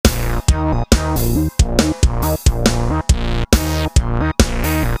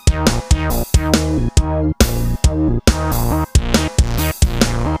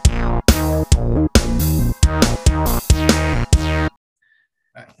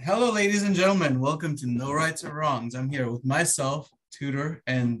Hello, ladies and gentlemen. Welcome to No Rights or Wrongs. I'm here with myself, Tudor,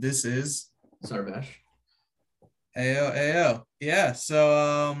 and this is Sarvesh. Ayo Ayo. Yeah.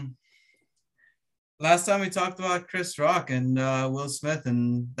 Last time we talked about Chris Rock and Will Smith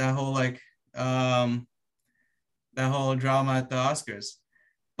and um that whole drama at the Oscars.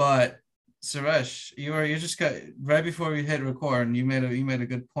 But Suresh, you just got right before we hit record, and you made a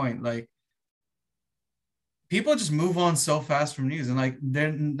good point. Like people just move on so fast from news, and like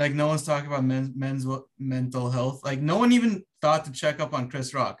they're like no one's talking about men's mental health. Like no one even thought to check up on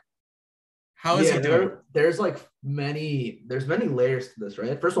Chris Rock. How is he Yeah, doing? there's many layers to this,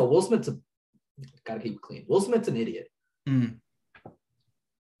 right? First of all, Will Smith's gotta keep it clean. Will Smith's an idiot. Mm,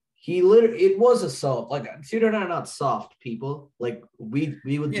 It was assault. Like Tudor and I are not soft people. Like we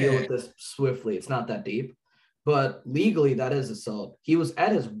would deal yeah. with this swiftly. It's not that deep. But legally, that is assault. He was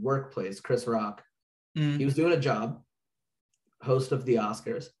at his workplace, Chris Rock. He Mm, was doing a job, host of the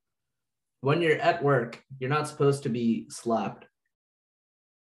Oscars. When you're at work, you're not supposed to be slapped.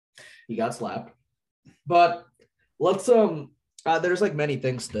 He got slapped. But let's there's like many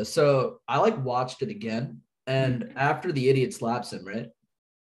things to this. So I like watched it again. mm, And after the idiot slaps him, right?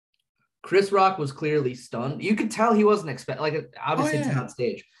 Chris Rock was clearly stunned. You could tell he wasn't expecting, like, oh obviously it's yeah. not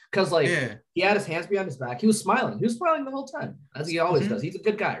stage. Because like Yeah. he had his hands behind his back. He was smiling. He was smiling the whole time, as he always Hmm. does. He's a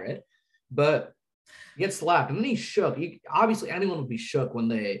good guy, right? But he gets slapped. And then he shook. Obviously anyone would be shook when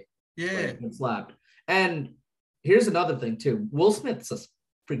they Yeah. like get slapped. And here's another thing too. Will Smith's a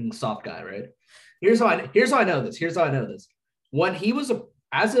freaking soft guy, right? Here's how I know this. Here's how I know this. When he was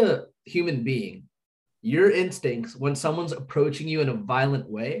as a human being, your instincts when someone's approaching you in a violent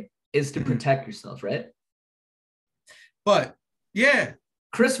way is to Mm. protect yourself, right? But yeah.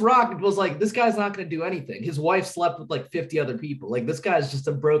 Chris Rock was like, this guy's not going to do anything. His wife slept with like 50 other people. Like, this guy's just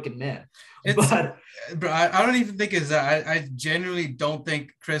a broken man. It's But bro, I don't even think it's that. I genuinely don't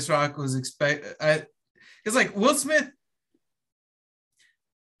think Chris Rock was it's like Will Smith.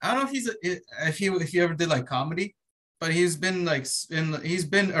 I don't know if he ever did like comedy, but he's been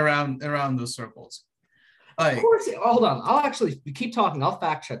around those circles. of Like course, hold on. I'll actually keep talking. I'll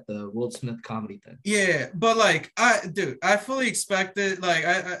fact check the Will Smith comedy thing. yeah, but like I fully expected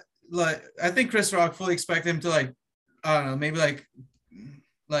I think Chris Rock fully expected him to like I don't know maybe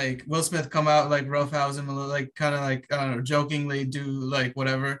like Will Smith come out like roughhouse him a little like kind of like I don't know jokingly do like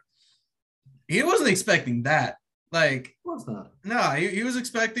whatever. He wasn't expecting that. Like What's not? no, he was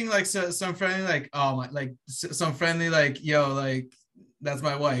expecting like some friendly like oh my like some friendly like yo like that's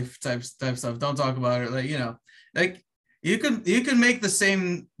my wife type stuff. Don't talk about her like like you can make the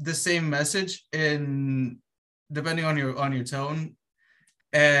same message in depending on your tone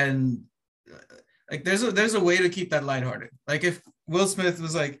and like there's a way to keep that lighthearted. Like if Will Smith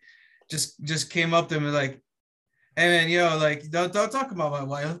was like just came up to him and like hey man like don't talk about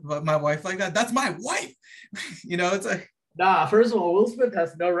my wife like that. That's my wife. It's like Nah, first of all, Will Smith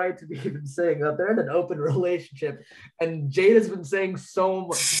has no right to be even saying that. They're in an open relationship. And Jada's been saying so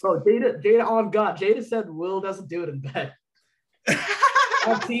much. Bro, Jada on God. Jada said Will doesn't do it in bed.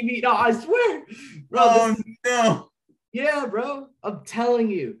 On TV. No, I swear. Bro, oh no, yeah, bro. I'm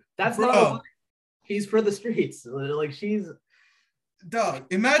telling you. That's not a lie. bro, She's for the streets. Like she's dog.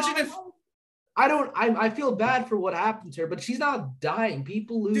 Imagine if I feel bad for what happened to her, but she's not dying.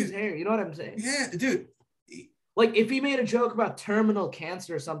 People lose dude, hair. You know what I'm saying? yeah, dude, Like if he made a joke about terminal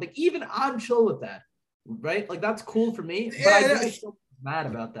cancer or something, even I'm chill with that, right? Like that's cool for me. But I yeah, get so mad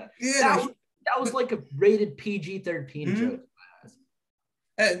about that. yeah, That no, was that was like a rated PG-13 mhm. joke.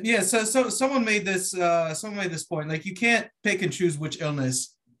 Yeah. So someone made this point. Like you can't pick and choose which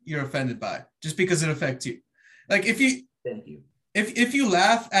illness you're offended by just because it affects you. Like Thank you. if you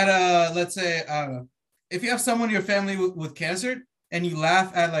laugh at a let's say I don't know if you have someone in your family with cancer and you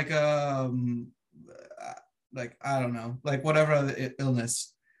laugh at like I don't know like whatever other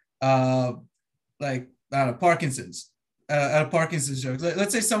illness, uh like I don't know Parkinson's. At a Parkinson's joke,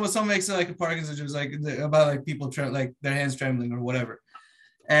 let's say someone makes it like a Parkinson's joke, like about like people like their hands trembling or whatever,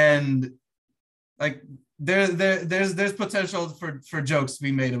 and like there's potential for jokes to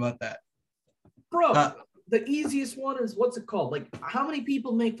be made about that. Bro, Uh, the easiest one is what's it called? Like how many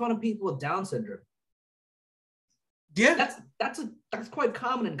people make fun of people with Down syndrome? yeah, That's quite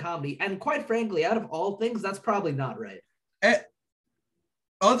common in comedy. And quite frankly, out of all things, that's probably not right. eh,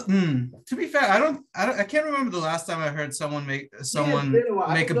 to be fair, I can't remember the last time I heard someone make Yeah, it's someone been a while.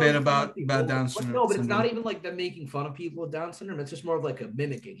 I make think a those bit are some about people. Down But no, but it's not syndrome. even like them making fun of people with Down syndrome. It's just more of like a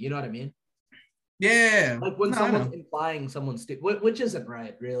mimicking. You know what I mean? Yeah, Like when no, I someone's know. implying someone's stupid, which isn't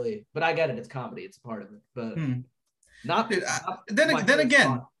right, really. But I get it; it's comedy; it's a part of it. But Hmm. not, Dude, not then my then first thought.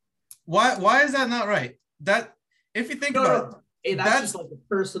 again, why is that not right? That if you think No, about it, no. that's just like a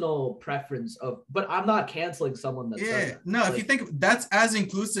personal preference of, but I'm not canceling someone that says that. No, like, if you think that's as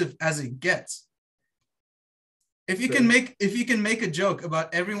inclusive as it gets. If you can make a joke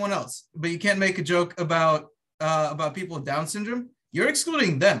about everyone else, but you can't make a joke about people with Down syndrome, you're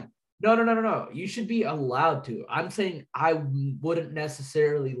excluding them. No. You should be allowed to. I'm saying I wouldn't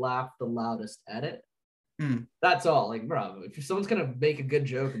necessarily laugh the loudest at it. That's all. Like, bro, if someone's gonna make a good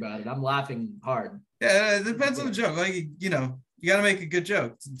joke about it, I'm laughing hard. Yeah, it depends on the joke. Like, you got to make a good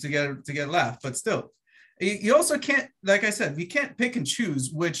joke to get a laugh. But still, you also can't, like I said, we can't pick and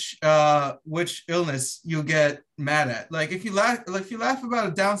choose which illness you get mad at. Like, if you laugh about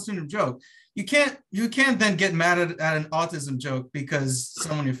a Down syndrome joke, you can't then get mad at an autism joke because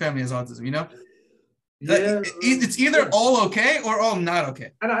someone in your family has autism. Like, it's either all okay or all not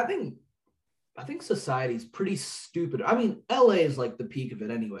okay. And I think society's pretty stupid. I mean, LA is like the peak of it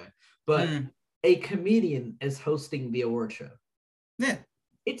anyway, but a comedian is hosting the award show. Yeah.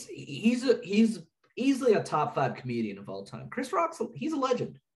 He's easily a top 5 comedian of all time. Chris Rock's he's a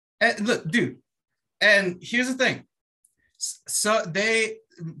legend. And look, dude, and here's the thing. So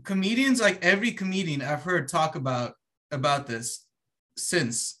comedians, like every comedian I've heard talk about this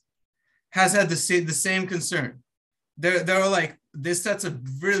since has had the same concern. They're like, this sets a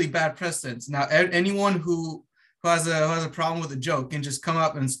really bad precedence. Now anyone who has a problem with a joke can just come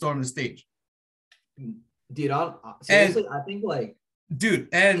up and storm the stage. Dude, seriously, I think like, dude,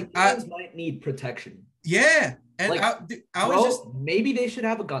 and might need protection. Yeah, and like, I was just, maybe they should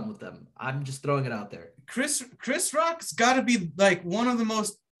have a gun with them. I'm just throwing it out there. Chris Rock's got to be like one of the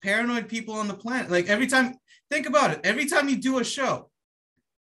most paranoid people on the planet. Like, think about it. Every time you do a show,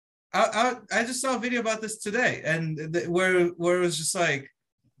 I just saw a video about this today, and where it was just like,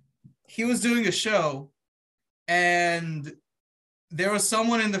 he was doing a show, and there was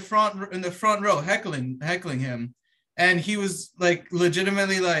someone in the front row heckling him, and he was like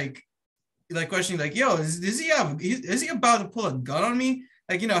legitimately like questioning, like, yo, is he about to pull a gun on me?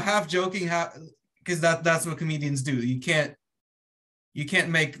 Like, half joking, because that's what comedians do. You can't you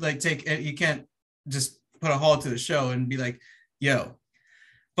can't just put a halt to the show and be like, yo.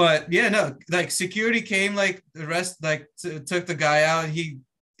 But yeah, no, like security came, like the rest, like took the guy out. He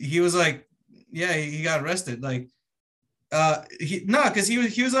was like, yeah, he got arrested. Like, because he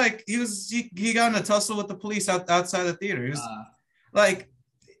got in a tussle with the police outside the theater. It was like,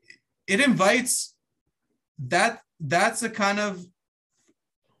 it invites that's the kind of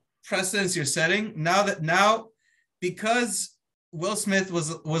precedence you're setting now because Will Smith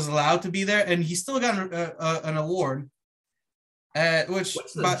was allowed to be there, and he still got an award.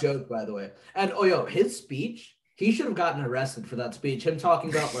 What's the joke, by the way? And his speech, he should have gotten arrested for that speech. Him talking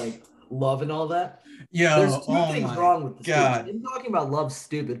about like love and all that. Yeah, there's two things wrong with the God. speech. Him talking about love's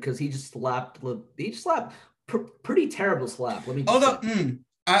stupid because he just slapped. Pretty terrible slap. Let me.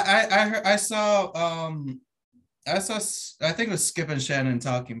 I saw I think it was Skip and Shannon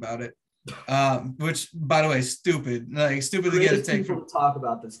talking about it. Which, by the way, stupid. Like, stupid to get a take from. Talk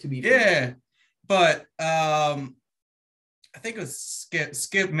about this, to be fair. Yeah, but I think it was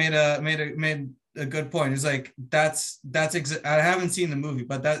Skip made a good point. He's like, I haven't seen the movie,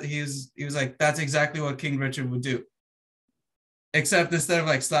 but that he was like, that's exactly what King Richard would do. Except instead of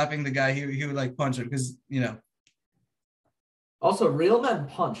like slapping the guy, he would like punch him, because Also, real men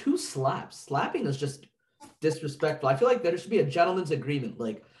punch. Who slaps? Slapping is just disrespectful. I feel like there should be a gentleman's agreement.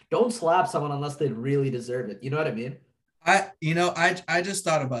 Like, don't slap someone unless they really deserve it. You know what I mean? I just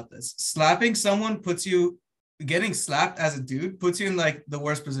thought about this. Slapping someone getting slapped as a dude puts you in like the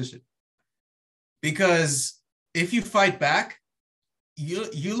worst position, because if you fight back,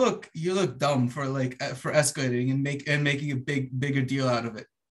 you look dumb for escalating and making a bigger deal out of it.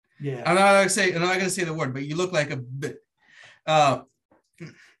 Yeah, I'm not gonna say the word, but you look like a bit, Yeah.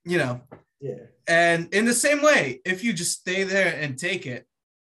 And in the same way, if you just stay there and take it,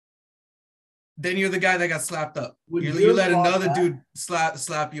 then you're the guy that got slapped up. You let another dude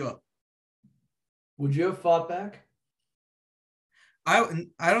slap you up. Would you have fought back? I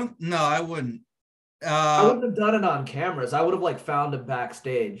don't know. I wouldn't. I wouldn't have done it on cameras. I would have found him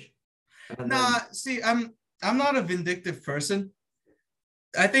backstage. See, I'm not a vindictive person.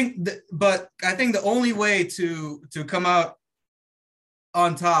 I think the only way to come out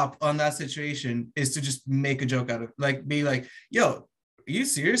on top on that situation is to just make a joke out of it. Like, be like, yo, are you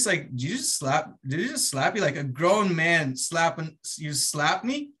serious? Like, did you just slap you? Like, a grown man you slap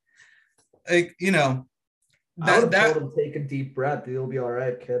me? Like, I would have told him, take a deep breath. You'll be all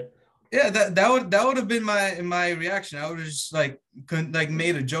right, kid. Yeah, that would have been my reaction. I would have just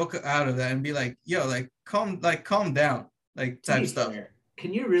made a joke out of that and be like, yo, calm down, type stuff.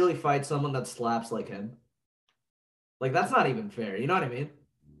 Can you really fight someone that slaps like him? Like, that's not even fair. You know what I mean?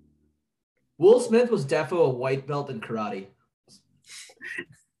 Will Smith was defo a white belt in karate.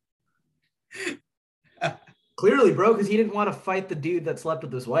 Clearly, bro, because he didn't want to fight the dude that slept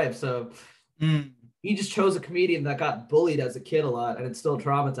with his wife. So he just chose a comedian that got bullied as a kid a lot, and it still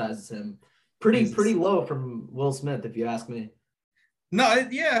traumatizes him. Pretty low from Will Smith, if you ask me. No,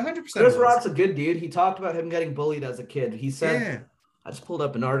 yeah, 100%. Chris Rock's a good dude. He talked about him getting bullied as a kid. He said, yeah. I just pulled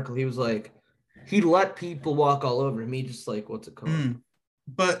up an article. He was like, he let people walk all over him. He just like, what's it called?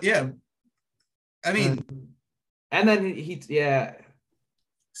 But yeah, I mean, and then yeah,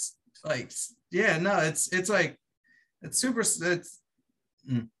 like, yeah, no, it's like, it's super, it's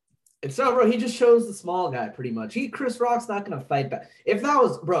so, bro, he just shows the small guy pretty much. Chris Rock's not gonna fight back. If it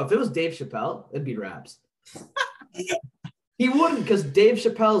was Dave Chappelle, it'd be raps. He wouldn't, because Dave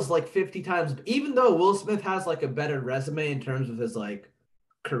Chappelle's like 50 times, even though Will Smith has like a better resume in terms of his like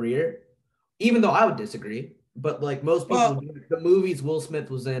career, even though I would disagree, but like most people, the movies Will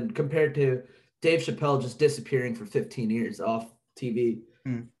Smith was in compared to Dave Chappelle just disappearing for 15 years off TV.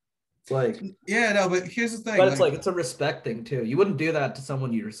 Like, yeah, no, but here's the thing. But it's like it's a respect thing too. You wouldn't do that to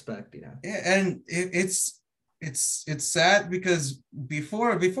someone you respect, you know? Yeah, and it's sad because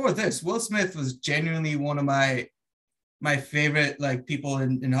before this, Will Smith was genuinely one of my favorite like people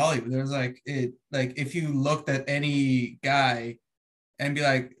in Hollywood. There's like if you looked at any guy and be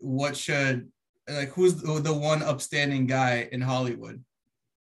like, who's the one upstanding guy in Hollywood?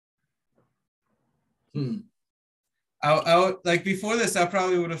 I would, like, before this, I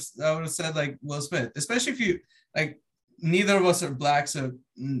would have said like Will Smith, especially if you like, neither of us are black, so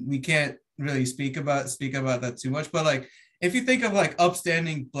we can't really speak about that too much. But like, if you think of like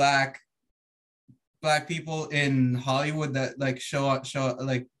upstanding black people in Hollywood that like show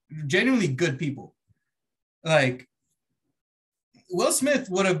like genuinely good people, like Will Smith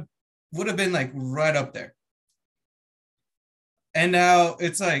would have been like right up there. And now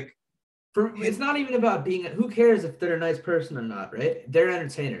it's like, it's not even about being, who cares if they're a nice person or not, right? They're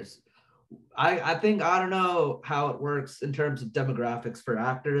entertainers. I think, I don't know how it works in terms of demographics for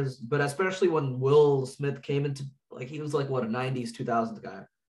actors, but especially when Will Smith came into, like, he was like, what, a 90s, 2000s guy.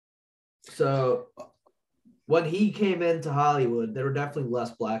 So when he came into Hollywood, there were definitely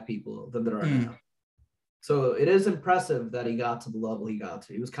less black people than there are now. So it is impressive that he got to the level he got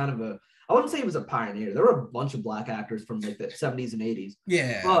to. He was kind of I wouldn't say he was a pioneer. There were a bunch of black actors from like the 70s and 80s.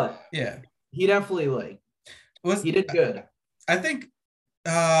 Yeah. But yeah, he definitely he did good. I think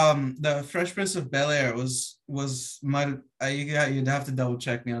the Fresh Prince of Bel-Air you'd have to double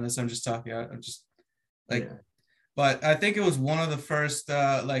check me on this. I'm just talking. I'm just like, but I think it was one of the first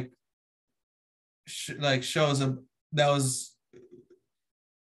shows that was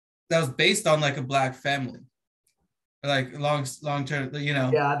based on like a black family, like long term, you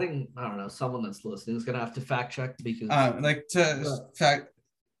know. Yeah, I think, I don't know, someone that's listening is gonna have to fact check because I get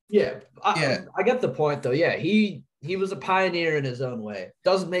the point though. Yeah, he was a pioneer in his own way.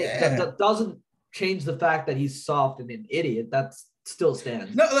 That doesn't change the fact that he's soft and an idiot. That still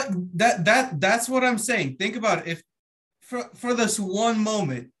stands. No, like that's what I'm saying. Think about it. If for this one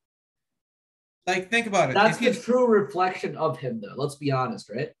moment, like, think about it. That's the true reflection of him, though. Let's be honest,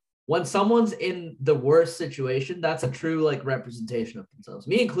 right? When someone's in the worst situation, that's a true like representation of themselves.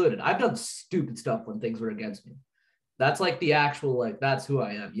 Me included. I've done stupid stuff when things were against me. That's like the actual, like, that's who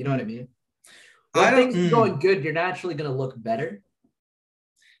I am. You know what I mean? When things are going good, you're naturally going to look better.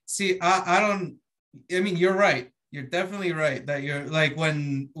 See, I mean, you're right. You're definitely right that you're like,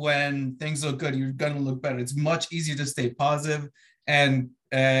 when things look good, you're going to look better. It's much easier to stay positive and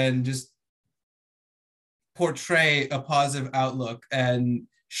just portray a positive outlook and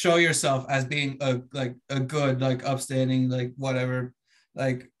show yourself as being a good, like, upstanding, like, whatever,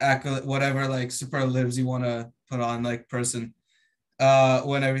 like, accolade, whatever, like, superlatives you want to put on, like, person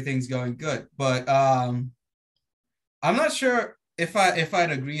when everything's going good. But I'm not sure if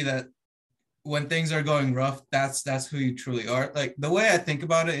I'd agree that when things are going rough, that's who you truly are. Like, the way I think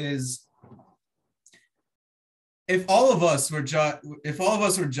about it is, if all of us were judged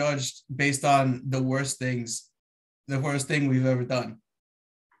based on the worst thing we've ever done,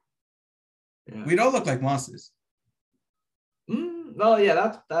 we'd all look like monsters. Well,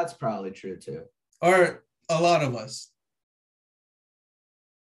 yeah, that's probably true too. Or a lot of us.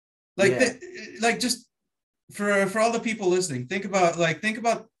 Like, like, just for all the people listening, think about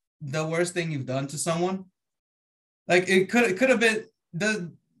the worst thing you've done to someone. Like, it could have been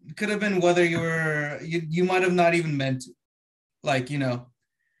whether you might have not even meant to, like, you know.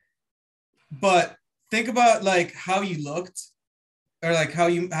 But think about like how you looked, or like how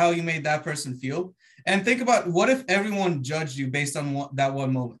you made that person feel, and think about what if everyone judged you based on that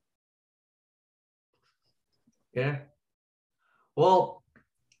one moment. Yeah, Well,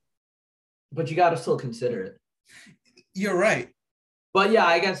 but you got to still consider it. You're right. But yeah,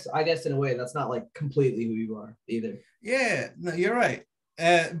 I guess in a way that's not like completely who you are either. Yeah, no, you're right.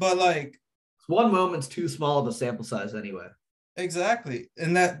 But like one moment's too small of a sample size anyway. Exactly.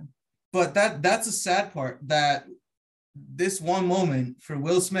 And that's a sad part, that this one moment for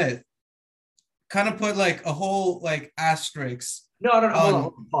Will Smith kind of put like a whole like asterisk. No, hold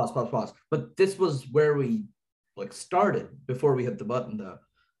on. Pause. But this was where we like started before we hit the button though.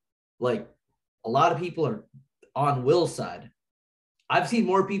 Like a lot of people are on Will's side. I've seen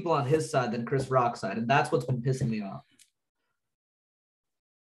more people on his side than Chris Rock's side, and that's what's been pissing me off.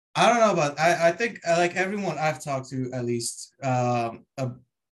 I don't know about. I think like everyone I've talked to, at least,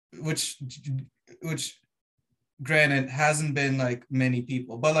 which granted hasn't been like many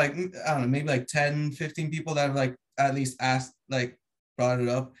people, but like I don't know, maybe like 10, 15 people that have like at least asked, like brought it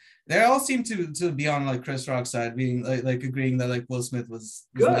up. They all seem to be on like Chris Rock's side, being like agreeing that like Will Smith was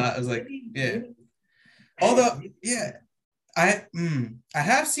good. Not, was like yeah. Although yeah, I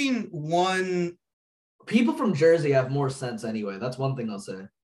have seen one. People from Jersey have more sense anyway. That's one thing I'll say.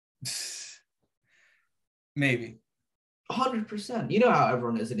 Maybe 100%. You know how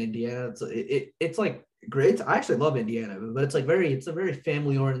everyone is in Indiana. It's like great. I actually love Indiana, but it's a very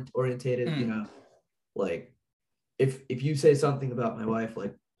family orientated. You know, like if you say something about my wife,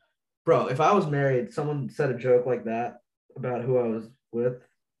 like, bro, if I was married, someone said a joke like that about who I was with,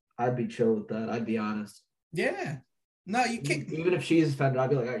 I'd be chill with that. I'd be honest. Yeah. No, you can't. Even if she's offended, I'd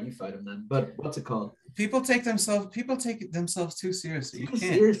be like, all right, you fight him then. But what's it called? People take themselves too seriously. You can't.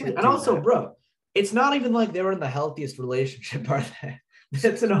 Seriously. And also, bro, it's not even like they were in the healthiest relationship, are they?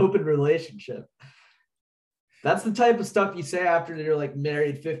 It's an open relationship. That's the type of stuff you say after you're like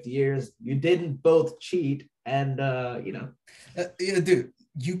married 50 years. You didn't both cheat, and you know. Yeah, dude,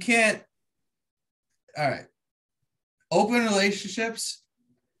 you can't. All right. Open relationships,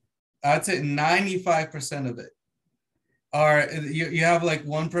 I'd say 95% of it are you have like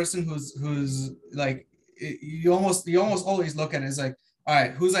one person who's like you almost always look at it as like, all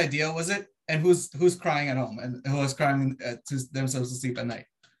right, whose idea was it, and who's crying at home and who is crying to themselves to sleep at night.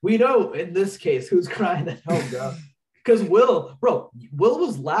 We know in this case who's crying at home, bro. Because Will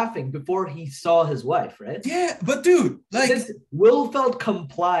was laughing before he saw his wife, right? Yeah, but dude, like Will felt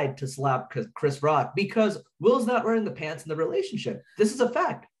complied to slap Chris Rock because Will's not wearing the pants in the relationship. This is a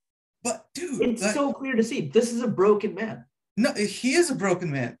fact. But dude, it's like, so clear to see. This is a broken man. No, he is a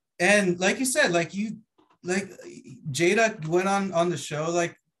broken man. And like you said, like Jada went on the show,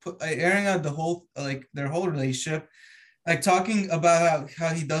 like airing out the whole, like their whole relationship, like talking about how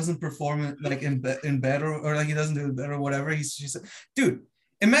he doesn't perform like in bed or like he doesn't do it better or whatever. She said, dude,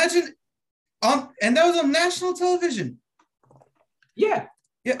 imagine and that was on national television. Yeah.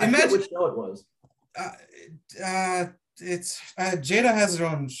 Imagine which show it was. It's Jada has her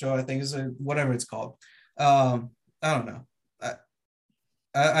own show, I think, is whatever it's called. I don't know.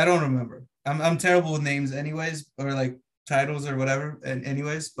 I don't remember. I'm terrible with names anyways, or like titles or whatever, and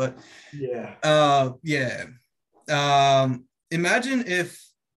anyways, but yeah. Imagine if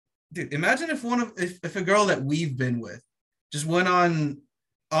if a girl that we've been with just went on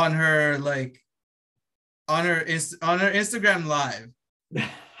her Instagram live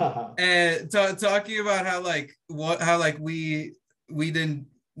and talking about how we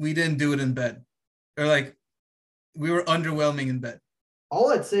didn't do it in bed, or like we were underwhelming in bed.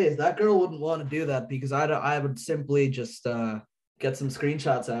 All I'd say is that girl wouldn't want to do that because I would simply just get some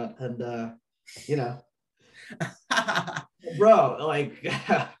screenshots out and you know, bro, like.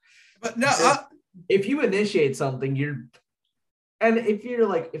 But no, if you initiate something,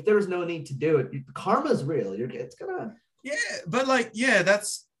 if there's no need to do it, karma's real. It's gonna. Yeah, but like, yeah,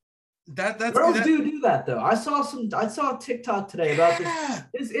 that's girls do that though. I saw TikTok today about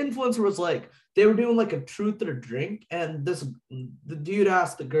this influencer was like, they were doing like a truth or drink, and the dude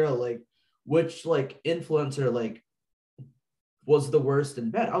asked the girl like which like influencer like was the worst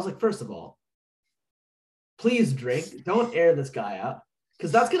in bed. I was like, first of all, please drink. Don't air this guy out,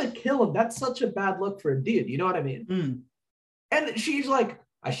 because that's gonna kill him. That's such a bad look for a dude. You know what I mean? And she's like,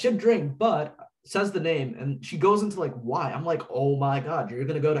 I should drink, but says the name, and she goes into like, why? I'm like, oh my God, you're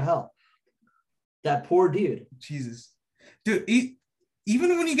gonna go to hell. That poor dude. Jesus, dude.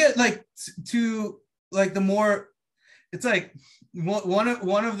 Even when you get like to like the more, it's like one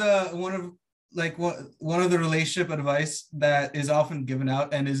of the relationship advice that is often given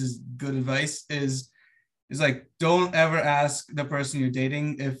out and is good advice is like, don't ever ask the person you're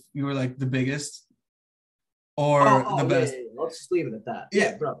dating if you were like the biggest or the best. Yeah. Let's just leave it at that.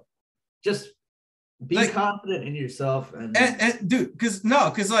 Yeah, bro. Just be like, confident in yourself and dude, because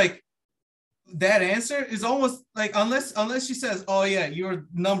like that answer is almost like, unless she says, oh yeah, you're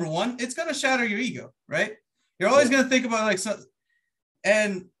number one, it's gonna shatter your ego, right? You're always gonna think about like some,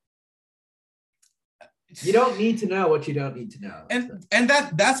 and you don't need to know what you don't need to know. And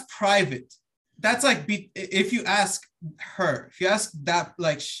that's private. That's like, if you ask her, if you ask that,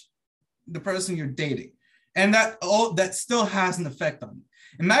 like the person you're dating, and that still has an effect on you.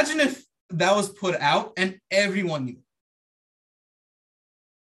 Imagine if that was put out and everyone knew.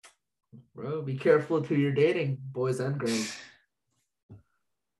 Bro, be careful who you're dating, boys and girls.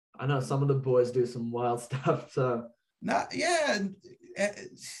 I know some of the boys do some wild stuff. So guys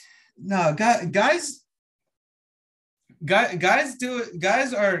do it.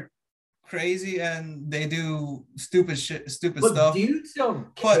 Guys are crazy and they do stupid stuff. But dudes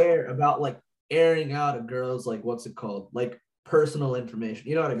don't care about like airing out a girl's, like, what's it called? Like personal information.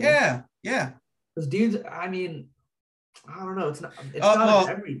 You know what I mean? Yeah. Because dudes, I mean, I don't know. It's not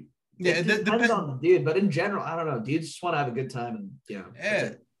every. Yeah, it depends on the dude, but in general, I don't know. Dudes just want to have a good time, and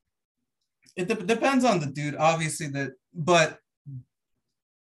yeah. It depends on the dude, obviously. But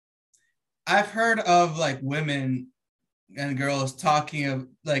I've heard of like women and girls talking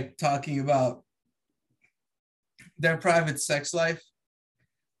about their private sex life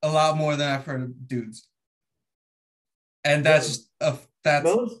a lot more than I've heard of dudes, and that's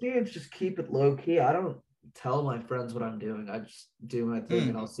most dudes just keep it low key. I don't tell my friends what I'm doing. I just do my thing,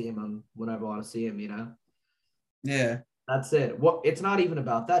 and I'll see him whenever I want to see him. Yeah. That's it. It's not even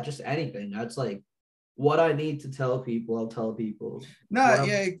about that. Just anything. That's like what I need to tell people. I'll tell people. No,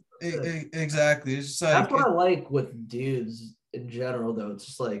 yeah, exactly. It's just like, that's what I like with dudes in general, though. It's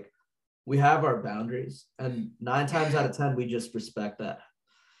just like we have our boundaries, and 9 times out of 10, we just respect that.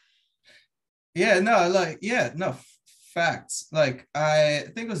 Yeah. No. Facts. Like I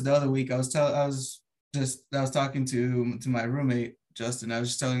think it was the other week. I was talking to my roommate Justin. I was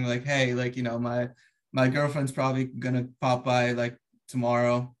just telling him like, hey, like, my girlfriend's probably gonna pop by like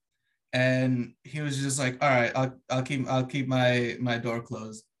tomorrow, and he was just like, all right, I'll keep my door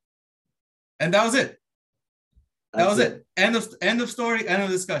closed, and that was it. That was it. End of story. End of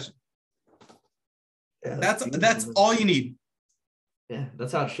discussion. Yeah, that's all you need. Yeah,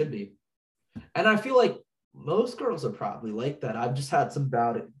 that's how it should be. And I feel like most girls are probably like that. I've just had some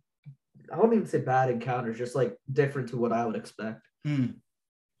I won't even say bad encounters, just like different to what I would expect.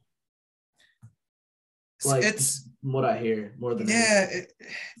 Like it's what I hear more than it's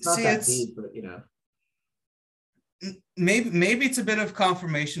not that deep, but maybe it's a bit of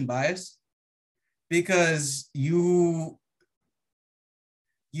confirmation bias, because you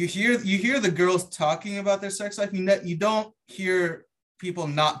hear the girls talking about their sex life. You don't hear people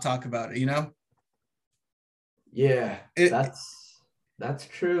not talk about it. Yeah, that's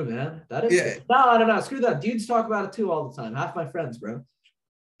true, man. That is. Yeah. No. Screw that. Dudes talk about it too all the time. Half my friends, bro.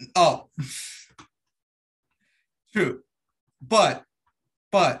 Oh. True, but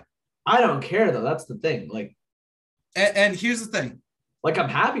I don't care though. That's the thing. Like, and here's the thing. Like, I'm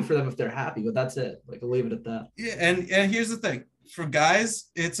happy for them if they're happy, but that's it. Like, I'll leave it at that. Yeah, and here's the thing. For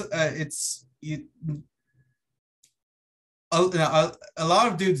guys, a lot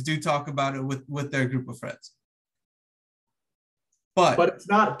of dudes do talk about it with their group of friends, but it's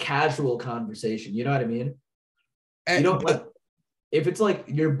not casual conversation. You know what I mean? Like if it's like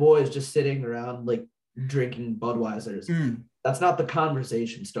your boys just sitting around like drinking Budweisers, that's not the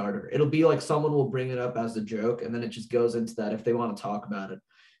conversation starter. It'll be like someone will bring it up as a joke, and then it just goes into that if they want to talk about it.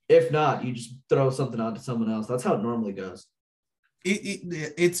 If not, you just throw something onto someone else. That's how it normally goes.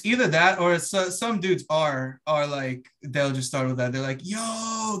 It's either that, or some dudes are like, they'll just start with that. They're like,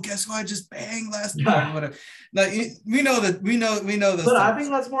 yo, guess who I just banged last night or whatever. Like, we know this. But I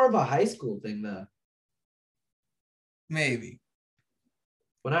think that's more of a high school thing though. Maybe.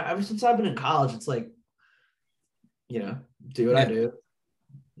 Ever since I've been in college, it's like, do what I do.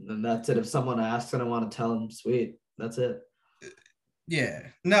 And that's it. If someone asks and I want to tell them, sweet. That's it. Yeah.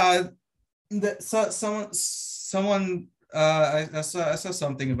 No, someone I saw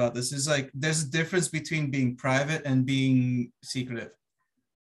something about this. Is like, there's a difference between being private and being secretive.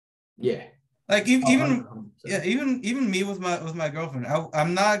 Yeah. Like even me with my girlfriend,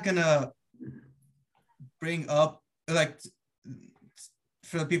 I'm not gonna bring up, like,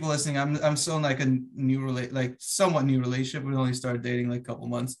 for the people listening, I'm still in like a somewhat new relationship. We only started dating like a couple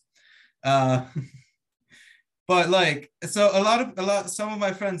months. But like, so some of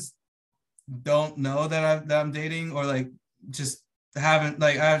my friends don't know that I'm dating, or like just haven't,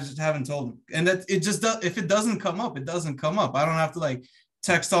 like, I just haven't told them. And that it just does, if it doesn't come up, it doesn't come up. I don't have to like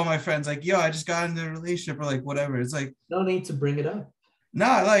text all my friends like, yo, I just got into a relationship, or like whatever. It's like, no need to bring it up.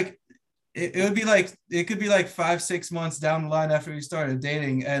 Nah, like, it would be like it could be like 5-6 months down the line after we started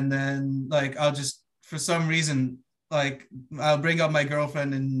dating, and then like I'll just for some reason like I'll bring up my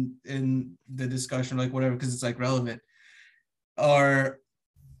girlfriend in the discussion, like whatever, because it's like relevant. Or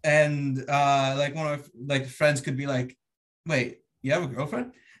and like one of like friends could be like, wait, you have a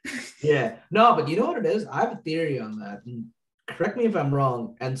girlfriend? Yeah. No, but you know what it is? I have a theory on that. And correct me if I'm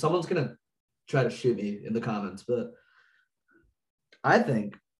wrong, and someone's gonna try to shoot me in the comments, but I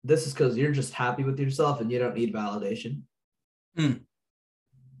think this is because you're just happy with yourself and you don't need validation. Hmm.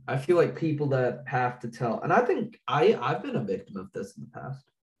 I feel like people that have to tell, and I think I've been a victim of this in the past.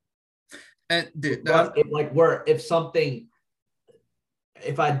 And dude, But if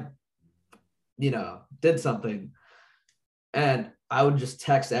I, did something, and I would just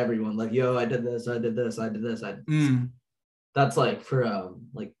text everyone like, "Yo, I did this, I did this, I did this, I did this." That's like for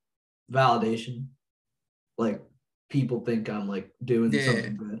like validation. Like people think I'm like doing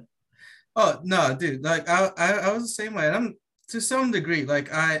something good. Oh no, dude, like I was the same way. And I'm to some degree,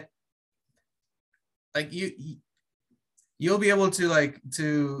 like like you'll be able to like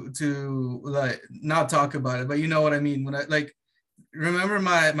to like not talk about it, but you know what I mean when I like remember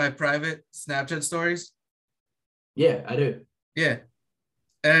my private Snapchat stories. Yeah, I do. Yeah,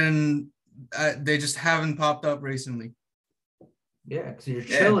 and they just haven't popped up recently. Yeah, because you're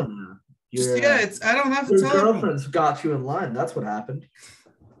chilling now. It's I don't have to your tell girlfriend's got you in line. That's what happened.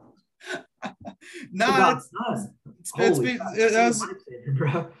 No, it's Holy been that was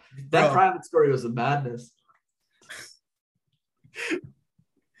bro. That private story was a madness.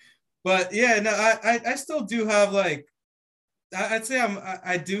 But yeah, no, I still do have like I'd say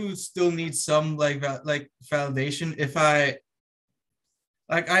I do still need some like validation if I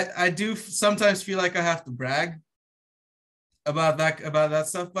like I do sometimes feel like I have to brag about that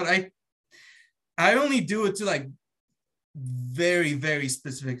stuff, but I only do it to like very very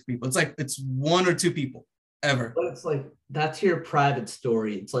specific people. It's like it's one or two people ever. But it's like that's your private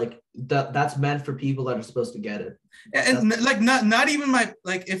story. It's like that's meant for people that are supposed to get it. And like not even my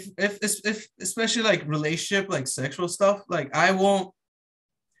like if especially like relationship like sexual stuff, like I'll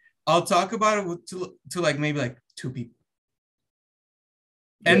talk about it with to like maybe like two people.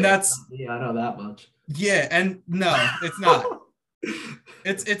 And that's I know that much. Yeah, and no, it's not.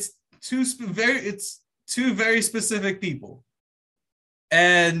 it's two very specific people,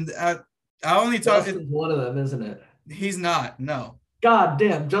 and I only talk. Justin's one of them, isn't it? He's not. No. God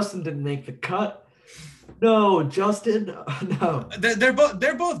damn, Justin didn't make the cut. No, Justin. No. They're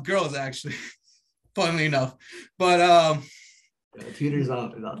both girls actually. Funnily enough, but Tutor's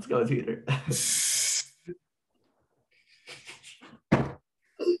on. Let's go, Tutor.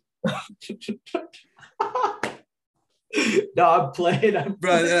 No, I'm playing.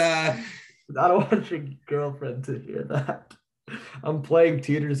 Bro, I don't want your girlfriend to hear that. I'm playing.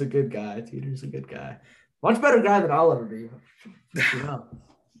 Tutor's a good guy. Tutor's a good guy. Much better guy than I'll ever be. You know.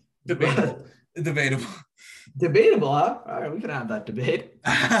 Debatable. Debatable. Debatable, huh? All right, we can have that debate.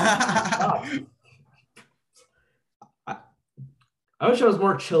 I wish I was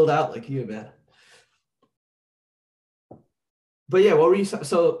more chilled out like you, man. But yeah, what were you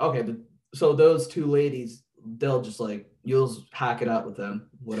so okay? So those two ladies, they'll just like you'll hack it out with them,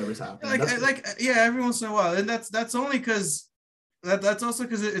 whatever's happening. Yeah, every once in a while, and that's only because that's also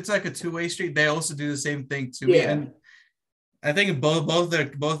because it's like a two-way street. They also do the same thing to me, and I think in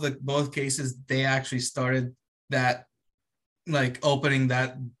both cases they actually started that like opening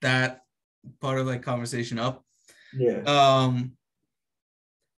that part of like conversation up. Yeah.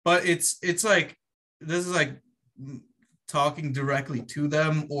 But it's like this is like talking directly to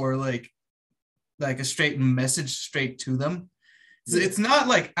them or like a straight message straight to them. It's not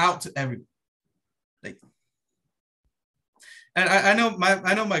like out to everyone. Like, and I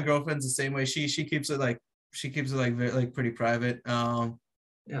know my girlfriend's the same way. She keeps it like very, like pretty private. Yeah,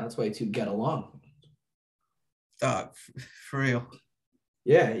 that's why you two get along. For real.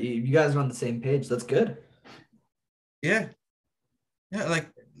 Yeah, you guys are on the same page. That's good. Yeah. Like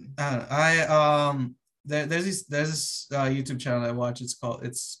there's this YouTube channel I watch.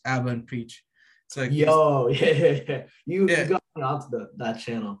 It's Abba and Preach. It's like yeah. You got me onto that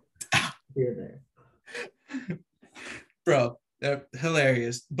channel. Here there. Bro, they're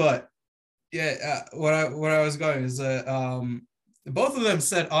hilarious. But yeah, where I was going is both of them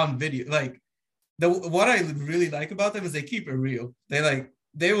said on video, like what I really like about them is they keep it real.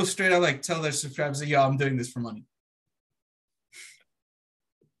 They will straight out like tell their subscribers, yo, I'm doing this for money.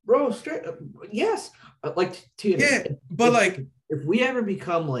 Bro, straight yes. Like but like if we ever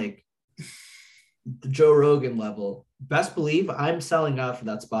become like the Joe Rogan level, best believe I'm selling out for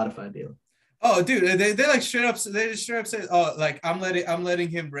that Spotify deal. Oh, dude, they like straight up. They just straight up say, "Oh, like I'm letting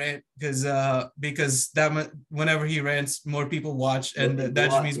him rant because whenever he rants, more people watch, More and people that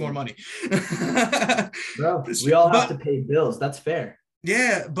just watch, means more yeah. money." Bro, we all have But to pay bills. That's fair.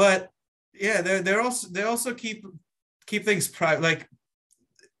 yeah, but yeah, they also keep things private. Like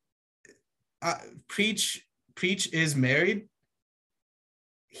uh, preach preach is married.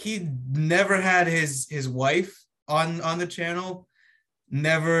 He never had his wife on the channel.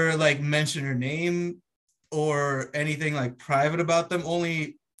 Never like mentioned her name or anything like private about them.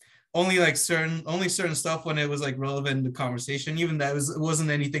 Only certain stuff when it was like relevant to conversation. Even that it wasn't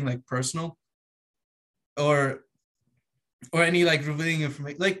anything like personal or any like revealing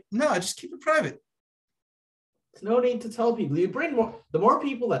information. Like no, just keep it private. There's no need to tell people. You bring more. The more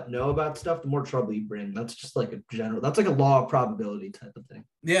people that know about stuff, the more trouble you bring. That's just like a general. That's like a law of probability type of thing.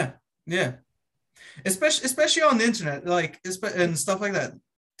 Yeah, yeah. Especially on the internet, like and stuff like that,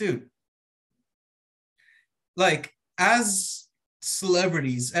 dude. Like as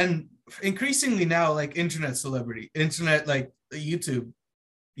celebrities and increasingly now like internet like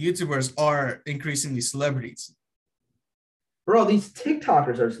YouTubers are increasingly celebrities. Bro, these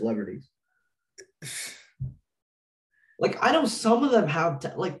TikTokers are celebrities. Like I know some of them have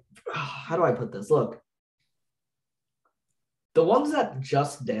like how do I put this? Look, the ones that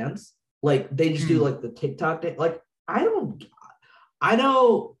just dance, like they just do Hmm. like the TikTok dance. Like I don't. I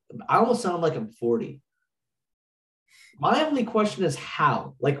know. I almost sound like I'm 40. My only question is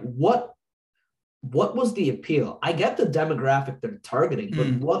how? Like what was the appeal? I get the demographic they're targeting, but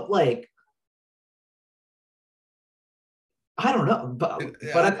Hmm. what like I don't know. But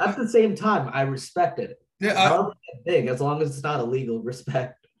Yeah, at the same time, I respect it. yeah, However big, as long as it's not illegal,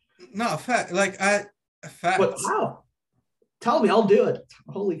 respect. no fact. Like I But facts. how? Tell me, I'll do it.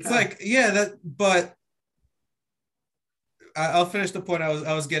 Holy It's cow. like yeah that, but I'll finish the point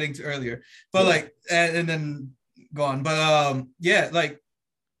I was getting to earlier. But Yeah. like and then go on. But yeah, like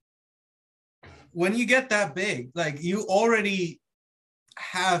when you get that big, like you already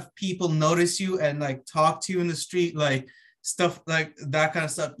have people notice you and like talk to you in the street, like stuff like that kind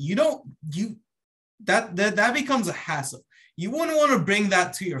of stuff. You don't you that becomes a hassle. You wouldn't want to bring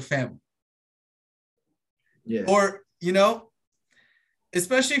that to your family, Yeah. or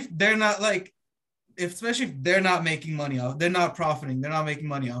especially if they're not like, especially if they're not making money off, they're not profiting, they're not making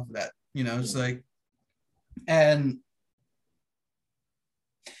money off of that. It's Yeah. like and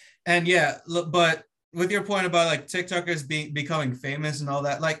yeah, but with your point about like TikTokers becoming famous and all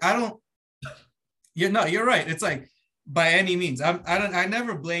that, like I don't. You're right. It's like by any means. I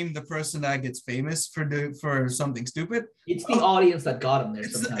never blame the person that gets famous for something stupid. It's the audience that got him there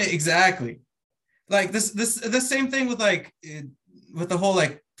It's sometimes. exactly like this the same thing with like with the whole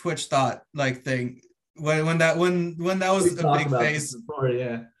like Twitch thought like thing when that was We've a talked big about this phase. before,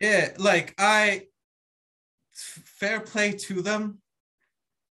 yeah. Yeah, like fair play to them.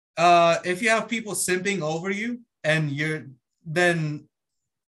 If you have people simping over you and you're then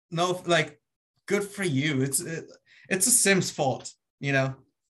no like good for you. It's a sim's fault, you know.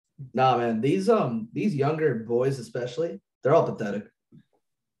 Nah, man, these younger boys especially, they're all pathetic.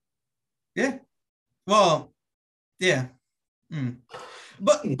 Yeah. Well, yeah. Mm.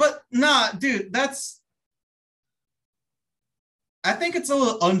 But nah, dude, I think it's a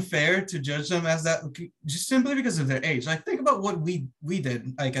little unfair to judge them as that just simply because of their age. Like think about what we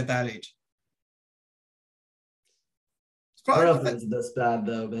did like at that age. It's I don't probably know if it was this bad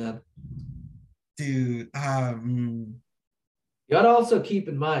though, man. dude. You gotta also keep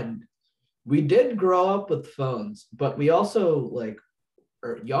in mind, we did grow up with phones, but we also like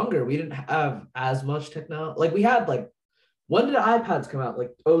or younger, we didn't have as much technology. Like we had like when did iPads come out?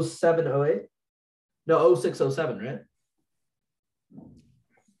 Like 07, 08? No, 06, 07, right?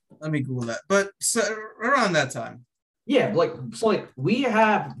 Let me Google that. But so, around that time. Yeah, like so like we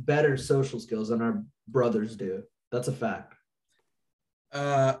have better social skills than our brothers do. That's a fact.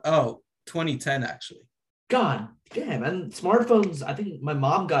 Oh, 2010 actually. God damn, and smartphones, I think my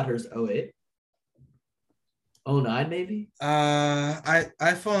mom got hers 08, 09 maybe. I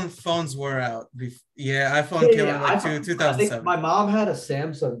iPhone phones were out. Yeah, Yeah, iPhone yeah, came yeah. out like I think 2007. my mom had a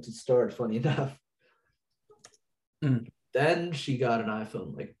Samsung to start, funny enough. Mm. Then she got an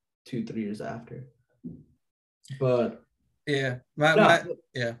iPhone like 2, 3 years after. But Yeah, no,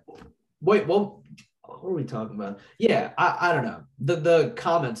 yeah. wait, what are we talking about? Yeah, I don't know. The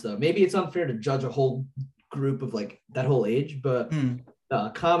comments though, maybe it's unfair to judge a whole group of like that whole age, but Mm.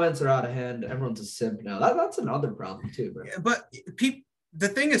 comments are out of hand. Everyone's a simp now. That's another problem too, bro. Yeah, but the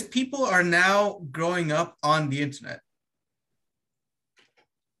thing is, people are now growing up on the internet.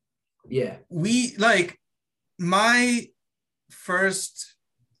 Yeah. We like my first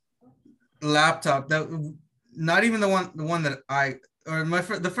laptop that, not even the one that I, or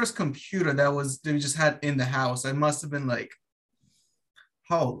the first computer that we just had in the house. I must have been like,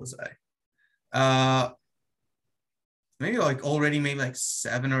 how old was I? Maybe like already maybe like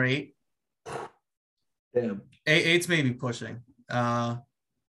 7 or 8. Damn. Eight's maybe pushing. No,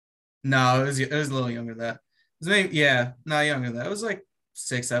 it was a little younger than that. It was maybe, yeah, not younger than that. It was like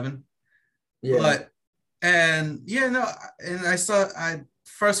 6, 7. Yeah. But and yeah, no, and I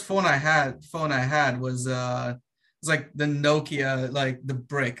first phone I had was like the Nokia, like the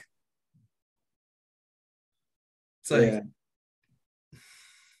brick. It's Yeah.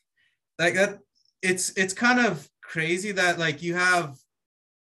 like that. It's kind of crazy that like you have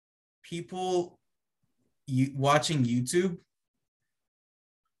people watching YouTube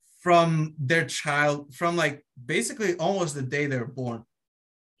from their child, from like basically almost the day they were born.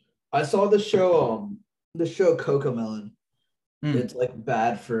 I saw the show Coco Melon. Mm, It's like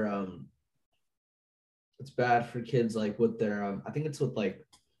bad for it's bad for kids like with their I think it's with like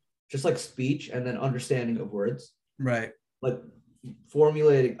just like speech and then understanding of words. right. Like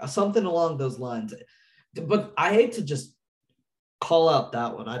formulating something along those lines. But I hate to just call out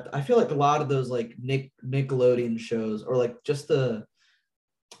that one. I feel like a lot of those like Nickelodeon shows or like just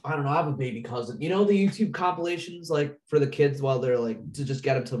I don't know, I have a baby cousin. You know the YouTube compilations like for the kids while they're like to just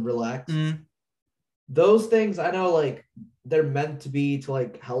get them to relax. Mm. Those things I know like they're meant to be to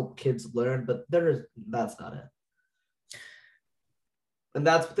like help kids learn, but that's not it. And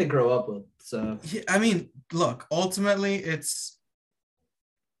that's what they grow up with. So Yeah, I mean, look, ultimately, it's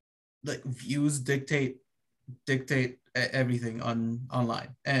like views dictate everything online,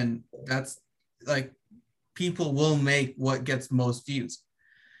 and that's like people will make what gets most views,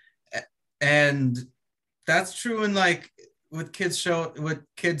 and that's true in like with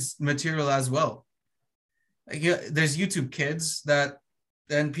kids material as well. Like, yeah, there's YouTube Kids that,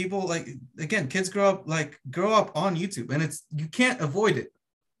 and people like, again, kids grow up on YouTube, and it's you can't avoid it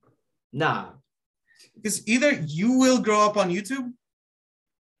nah. because either you will grow up on YouTube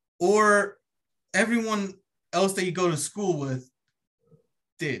or everyone else that you go to school with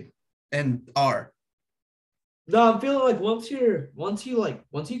did and are. No, I'm feeling like once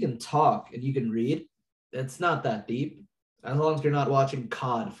you can talk and you can read, it's not that deep. As long as you're not watching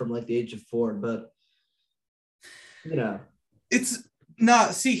COD from like the age of 4, but you know. It's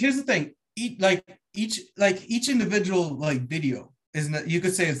not, see, here's the thing. Each individual like video isn't, you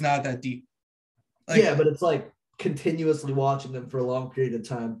could say it's not that deep. Yeah, Like, but it's like continuously watching them for a long period of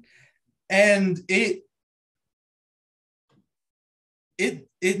time. and it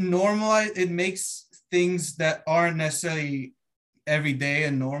makes things that aren't necessarily everyday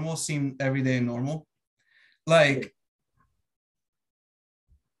and normal seem everyday and normal. Like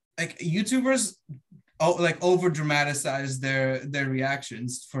like YouTubers like over dramatize their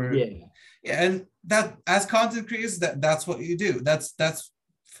reactions for, Yeah. yeah, and that as content creators, that's what you do. That's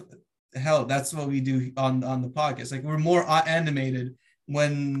hell, that's what we do on the podcast. Like we're more animated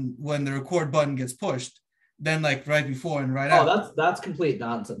when the record button gets pushed than like right before and right Oh, after. that's complete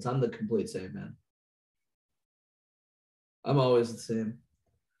nonsense. I'm the complete same, man. I'm always the same.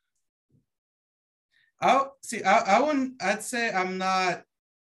 I wouldn't, I'd say I'm not,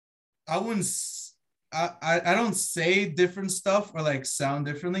 I wouldn't, I don't say different stuff or like sound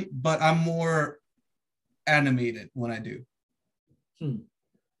differently, but I'm more animated when I do. Hmm.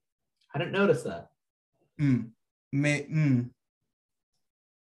 I didn't notice that. Mm.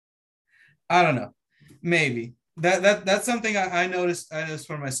 I don't know. Maybe that's something I noticed. I noticed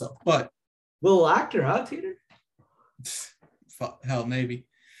for myself, but Little actor, huh, Teeter? hell, maybe.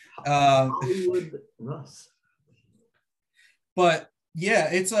 Um, Hollywood Russ. but yeah,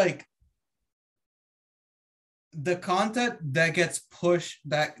 it's like the content that gets pushed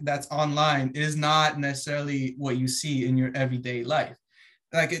that's online is not necessarily what you see in your everyday life.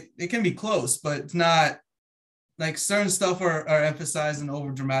 Like it can be close, but it's not like certain stuff are emphasized and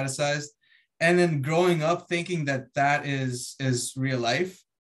over dramatized. And then growing up thinking that is real life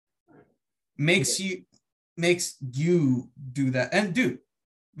Yeah. makes you do that. And dude,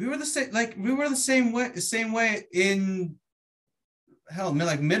 we were the same way in hell,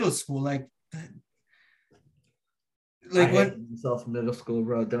 like middle school. I Like when, hated myself in middle school,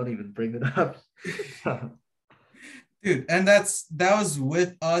 bro. Don't even bring it up. dude, and that was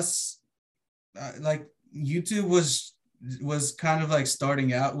with us. Like YouTube was kind of like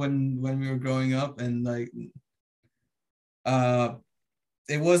starting out when we were growing up, and like uh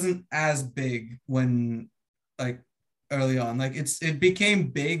it wasn't as big when like early on. Like it became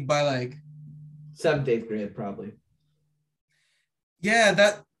big by like 7th, 8th grade, probably. yeah,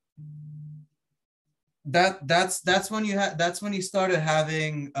 that's when that's when you started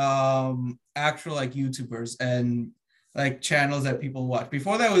having actual like YouTubers and like channels that people watch.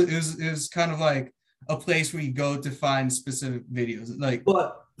 Before that it was kind of like a place where you go to find specific videos. Like,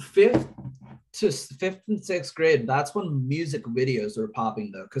 But fifth and sixth grade, that's when music videos were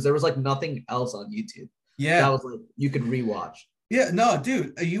popping though, because there was like nothing else on YouTube that yeah. was like you could rewatch. Yeah, no,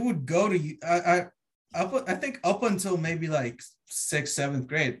 dude, you would go to I think up until maybe like sixth, seventh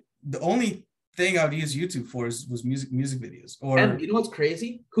grade, the only thing I would use YouTube for was music videos. And Or you know what's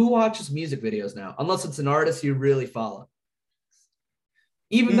crazy? Who watches music videos now? Unless it's an artist you really follow.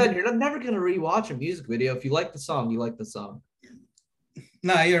 Even then, you're never gonna rewatch a music video. If you like the song, you like the song.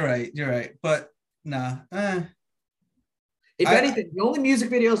 nah, you're right. But nah, If I anything, the only music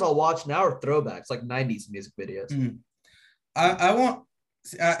videos I'll watch now are throwbacks, like 90s music videos. I want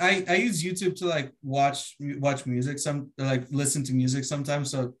I use YouTube to like watch music, some like listen to music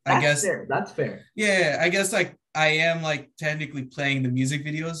sometimes. So I That's guess fair. That's fair. yeah, I guess like I am like technically playing the music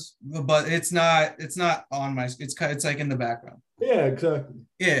videos, but it's not on my it's like in the background. Yeah, exactly.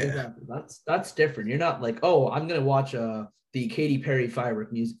 Yeah. Exactly. That's different. You're not like, oh, I'm gonna watch the Katy Perry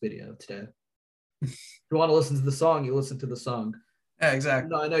Firework music video today. If you want to listen to the song, you listen to the song. Yeah, exactly.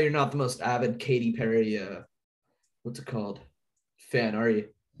 No, I know you're not the most avid Katy Perry what's it called? Fan, are you?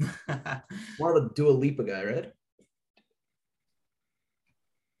 More of a Dua Lipa guy, right?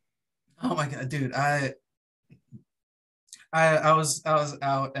 Oh my god, dude! I was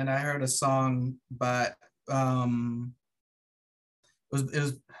out and I heard a song, but it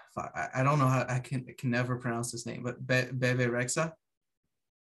was I don't know how I can never pronounce his name, but Bebe Rexha,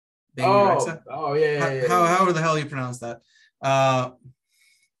 Baby Rexha. Oh yeah, yeah, yeah, yeah. How the hell you pronounce that? Uh,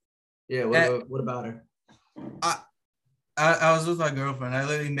 Yeah, eh, what about her? I, I was with my girlfriend. I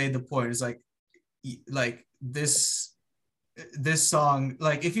literally made the point. It's like this song.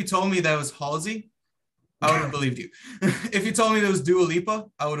 Like if you told me that was Halsey, I would have believed you. If you told me that was Dua Lipa,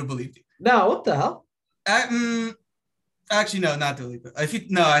 I would have believed you. No, what the hell? Actually, no, not Dua Lipa. If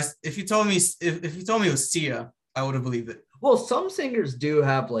you told me if you told me it was Sia, I would have believed it. Well, some singers do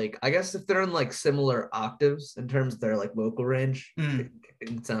have like, I guess if they're in like similar octaves in terms of their like vocal range, it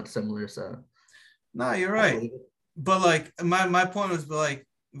can sound similar. So No, you're I right. believe it. But like my point was, but like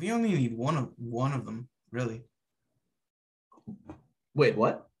we only need one of them, really. Wait,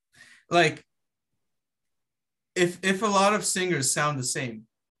 what? Like if a lot of singers sound the same,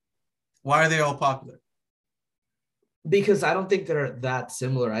 why are they all popular? Because I don't think they're that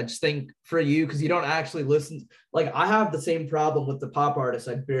similar. I just think for you, because you don't actually listen. Like I have the same problem with the pop artists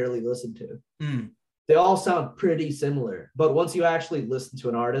I barely listen to. They all sound pretty similar, but once you actually listen to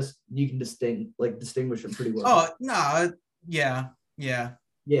an artist, you can distinguish them pretty well. Oh no, yeah. Yeah.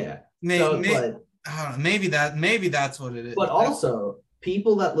 So it's like, I don't know, maybe that's what it is. but also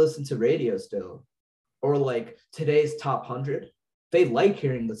people that listen to radio still, or like today's top 100, they like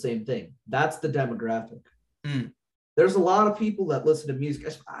hearing the same thing. That's the demographic. There's a lot of people that listen to music.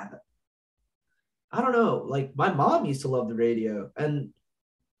 I don't know. Like my mom used to love the radio, and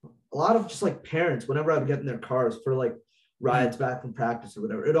a lot of just like parents, whenever I would get in their cars for like rides back from practice or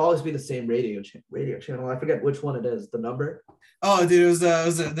whatever, it'd always be the same radio channel. I forget which one it is. The number. Oh, dude, it was the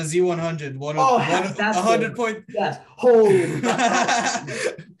Z100. 100 point. Yes. Holy.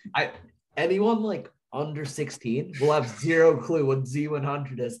 Anyone like under 16 will have zero clue what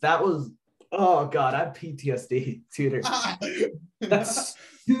Z100 is. That was, oh god, I have PTSD, tutor. That's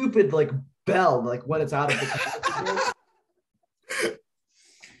stupid. Like bell, like when it's out of the.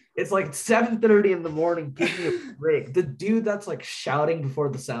 It's like 7:30 in the morning. Give me a break. The dude that's like shouting before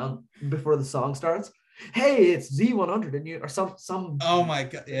the song starts. Hey, it's Z100 and you or some. Oh my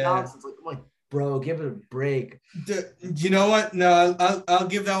god, yeah. Nonsense. Like, I'm like, bro, give it a break. You know what? No, I'll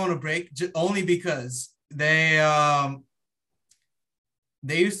give that one a break, only because they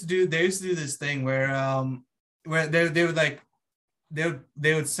used to do this thing where they would like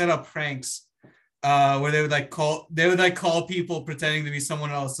they would set up pranks where they would call people pretending to be someone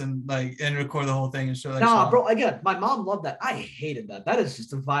else and record the whole thing and show like. Nah, bro. Again, my mom loved that. I hated that. That is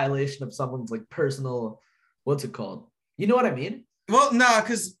just a violation of someone's like personal. What's it called? You know what I mean? Well, no,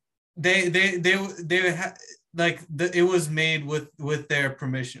 because they would it was made with their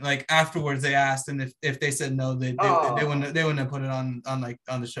permission. Like afterwards, they asked, and if they said no, they wouldn't have put it on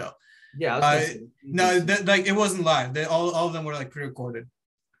the show. Yeah. No, it wasn't live. All of them were like pre-recorded.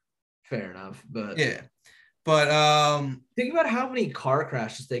 Fair enough, but yeah, but think about how many car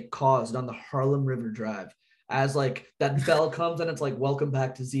crashes they caused on the Harlem River Drive. As like that bell comes and it's like welcome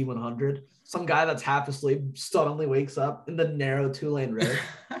back to Z100. Some guy that's half asleep suddenly wakes up in the narrow 2-lane road.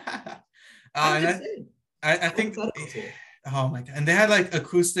 I think Oh my god! And they had like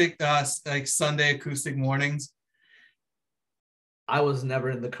acoustic, like Sunday acoustic mornings. I was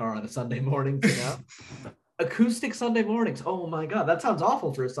never in the car on a Sunday morning to know. Acoustic Sunday mornings. Oh my god, that sounds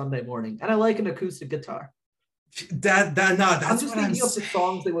awful for a Sunday morning. And I like an acoustic guitar. That no, I'm that's just what I'm thinking of the saying.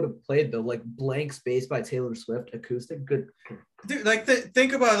 songs they would have played though, like Blank Space by Taylor Swift, acoustic. Good. Dude, like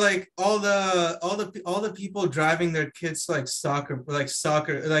think about like all the people driving their kids to like soccer,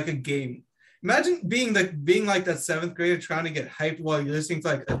 like a game. Imagine being like that seventh grader trying to get hyped while you're listening to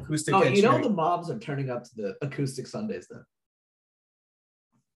like acoustic Oh, you know engineering. the moms are turning up to the acoustic Sundays though.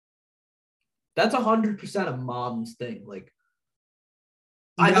 That's 100% a mom's thing. Like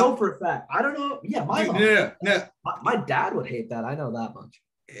I know for a fact. I don't know. Yeah, my Dude, mom. no. My dad would hate that. I know that much.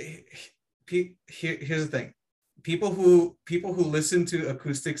 Here's the thing. People who listen to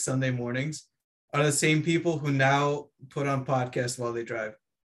acoustic Sunday mornings are the same people who now put on podcasts while they drive.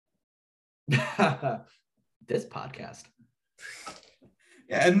 This podcast.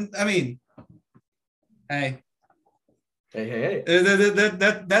 Yeah, and I mean, hey, Hey.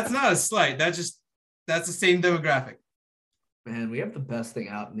 that's not a slight. That's the same demographic. Man, we have the best thing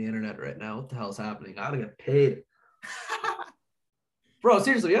out in the internet right now. What the hell's happening? I gotta get paid. Bro,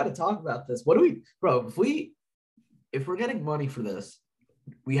 seriously, we gotta talk about this. What do we, bro, if we're getting money for this,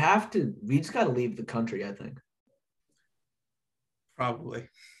 we just gotta leave the country, I think. Probably.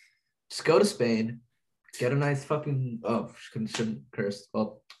 Just go to Spain, get a nice fucking, shouldn't curse.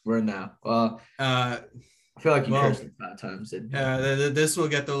 Well, we're in now. I feel like you cursed like 5 times. This will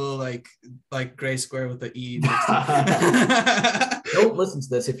get the little like gray square with the E. Don't listen to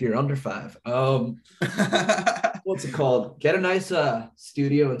this if you're under 5. What's it called? Get a nice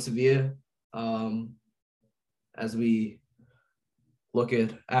studio in Sevilla. As we look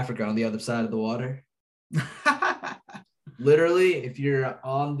at Africa on the other side of the water. Literally, if you're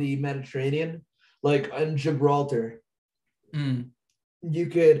on the Mediterranean, like in Gibraltar, you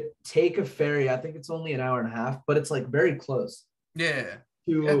could take a ferry. I think it's only an hour and a half, but it's like very close. Yeah.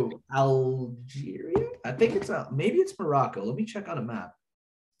 To Algeria. I think it's maybe it's Morocco. Let me check on a map.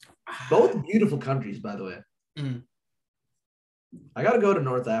 Both beautiful countries, by the way. I gotta go to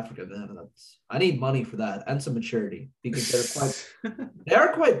North Africa, man. I need money for that and some maturity because they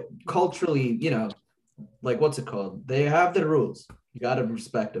are quite culturally, like what's it called? They have their rules. You gotta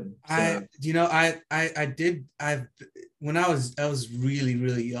respect them. So. When I was really,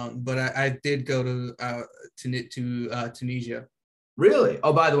 really young, but I did go to Tunisia. Really?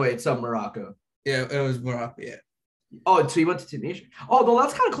 Oh, by the way, it's Morocco. Yeah, it was Morocco. Yeah. Oh, so you went to Tunisia? Oh, well,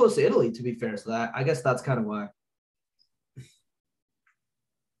 that's kind of close to Italy, to be fair. So I guess that's kind of why.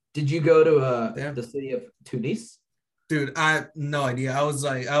 Did you go to the city of Tunis? Dude, I no idea. I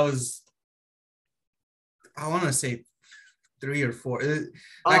want to say 3 or 4.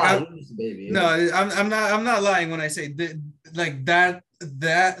 Baby. No, I'm not lying when I say that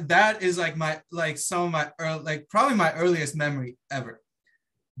is like some of my probably my earliest memory ever.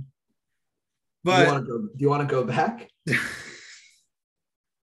 But do you want to go back?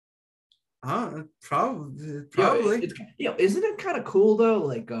 Probably. Isn't it kind of cool though?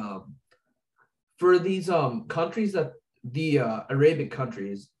 Like for these countries that the Arabic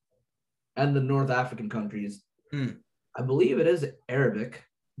countries and the North African countries, I believe it is Arabic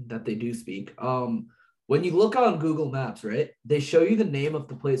that they do speak. When you look on Google Maps, right, they show you the name of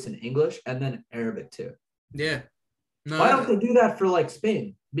the place in English and then Arabic too. Yeah. No, why don't they do that for like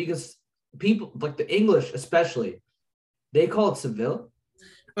Spain? Because people like the English, especially, they call it Seville.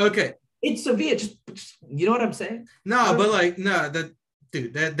 Okay. It's Sevilla. Just you know what I'm saying? No, but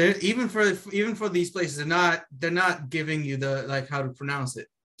dude, they're even for these places, they're not giving you the how to pronounce it.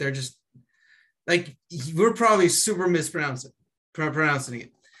 They're just like we're probably super pronouncing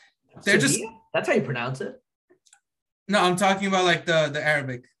it. They're Sevilla? That's how you pronounce it. No, I'm talking about like the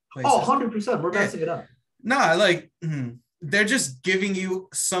Arabic places. Oh, 100%. We're messing it up. No, they're just giving you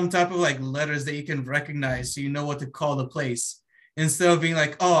some type of like letters that you can recognize so you know what to call the place instead of being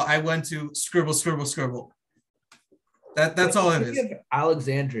like, oh, I went to scribble. That's all it is.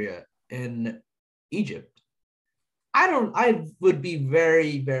 Alexandria in Egypt. I would be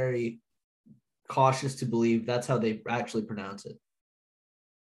very, very cautious to believe that's how they actually pronounce it.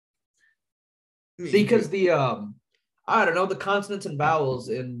 Because the I don't know, the consonants and vowels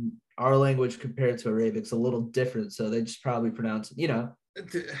in our language compared to Arabic's a little different, so they just probably pronounce it,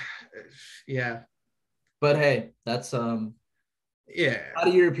 Yeah. But hey, that's yeah. How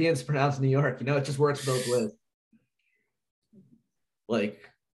do Europeans pronounce New York? It just works both ways. Like,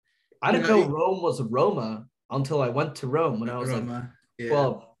 I didn't know Rome was Roma until I went to Rome when I was Roma, like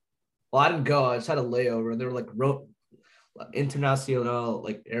 12. Well, I didn't go. I just had a layover, and they were like Rome International,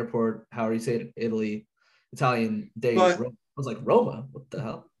 like airport, however you say it in Italy. Italian day. But I was like, Roma. What the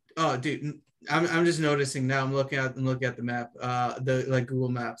hell? oh, dude, I'm just noticing now. I'm looking at the map, the like Google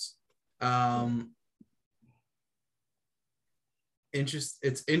Maps. Um,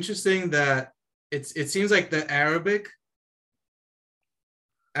 It's interesting that it seems like the Arabic.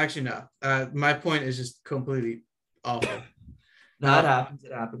 Actually, no. My point is just completely awful. No, it Uh, happens.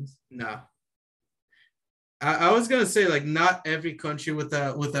 It happens. no. I was gonna say like not every country with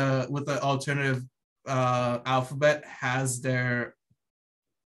a alternative alphabet has their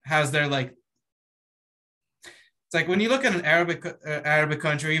like it's like when you look at an Arabic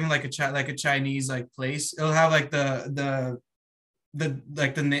country, even like a Chinese like place, it'll have like the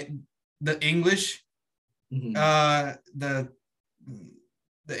like the English Mhm.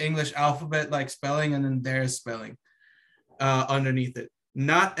 the English alphabet like spelling and then their spelling underneath it.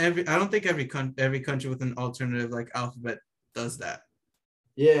 Not every I don't think every country with an alternative like alphabet does that.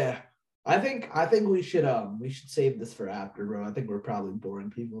 Yeah. I think we should save this for after, bro. I think we're probably boring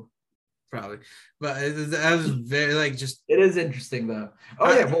people. Probably, but I was very like just It is interesting though.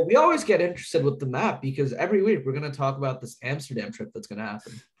 Oh yeah, I well we always get interested with the map because every week we're gonna talk about this Amsterdam trip that's gonna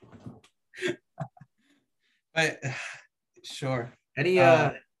happen. I sure. Any Uh,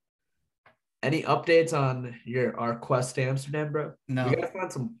 uh any updates on our quest to Amsterdam, bro? We no. gotta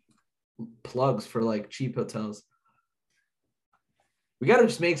find some plugs for like cheap hotels. We gotta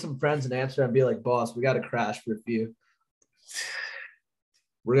just make some friends in Amsterdam and be like, boss, we gotta crash for a few.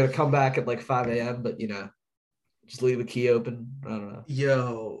 We're gonna come back at like 5 a.m., but just leave a key open. I don't know.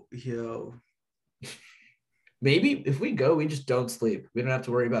 Yo. Maybe if we go, we just don't sleep. We don't have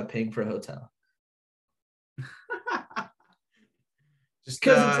to worry about paying for a hotel. Just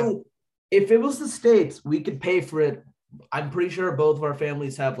Because it's like, if it was the States, we could pay for it. I'm pretty sure both of our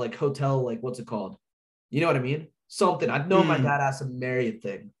families have like hotel, like what's it called? You know what I mean? Something. I know my mm, dad has a Marriott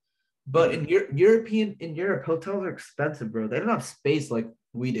thing. But mm, in Europe, hotels are expensive, bro. They don't have space like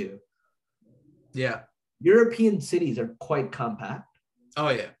we do. yeah. European cities are quite compact. Oh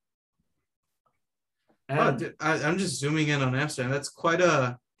yeah. Oh, And dude, I'm just zooming in on Amsterdam. It's quite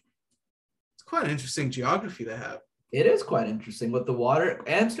an interesting geography to have. it is quite interesting with the water.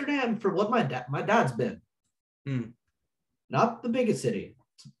 Amsterdam, for what my dad's been, Hmm. not the biggest city.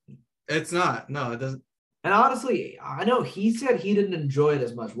 It's not. No, it doesn't. And honestly, I know he said he didn't enjoy it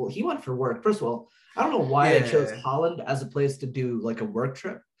as much. Well, he went for work. First of all, I don't know why they chose Yeah. Holland as a place to do like a work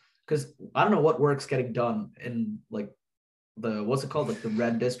trip. Because I don't know what work's getting done in like the what's it called? Like the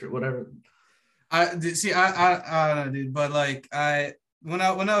red district, whatever. See. I don't know, dude. But like when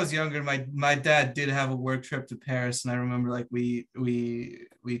I was younger, my dad did have a work trip to Paris, and I remember like we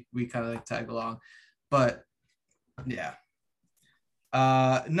kind of like tag along, but yeah.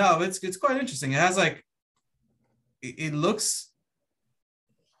 No, it's quite interesting. It has like it looks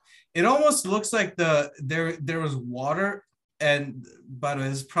it almost looks like there was water, and by the way,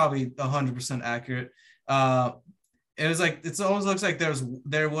 this is probably 100% accurate. Uh, it was like it almost looks like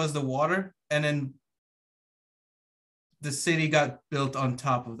there was the water, and then the city got built on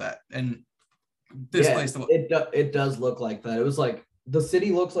top of that and Yeah, displaced the water. it does look like that. It was like the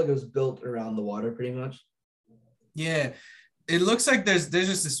city looks like it was built around the water pretty much. Yeah, it looks like there's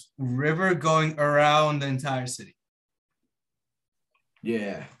just this river going around the entire city,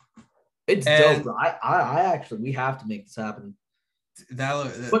 Yeah. It's dope, and bro. I actually we have to make this happen.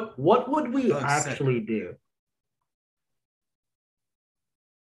 that But what would we looks sick. actually do?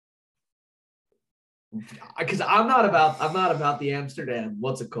 Because I'm not about the Amsterdam.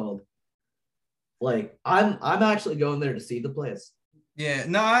 What's it called? Like I'm actually going there to see the place. Yeah,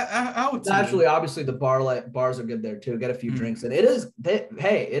 no, I would too. Naturally, obviously the bars are good there too. Get a few Hmm. drinks, and it is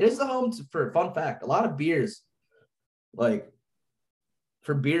the home for fun fact. A lot of beers, like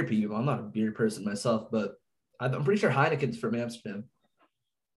for beer people. I'm not a beer person myself, but I'm pretty sure Heineken's from Amsterdam.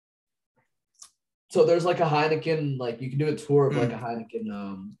 So there's like a Heineken, like you can do a tour of like a Hmm.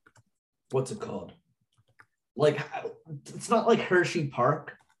 Heineken. What's it called? Like it's not like Hershey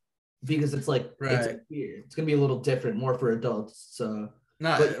Park because it's a Right. beer. It's gonna be a little different, more for adults. So,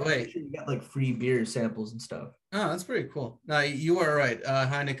 No, but I'm pretty wait. sure you get like free beer samples and stuff. Oh, that's pretty cool. No, you are right.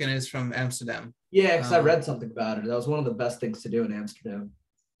 Heineken is from Amsterdam. Yeah, because I Um, read something about it. That was one of the best things to do in Amsterdam.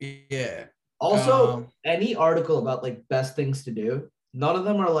 yeah. Also, Um, any article about like best things to do, none of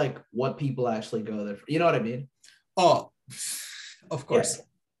them are like what people actually go there for. You know what I mean? oh, of Yeah. course.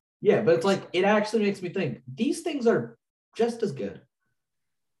 Yeah, Of but it's course. like it actually makes me think these things are just as good.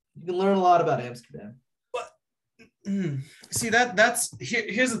 You can learn a lot about Amsterdam. But see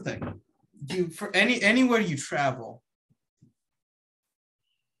here's the thing. You for anywhere you travel,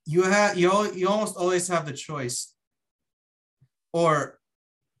 you almost always have the choice, or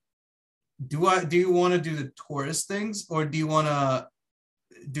do you want to do the tourist things or do you want to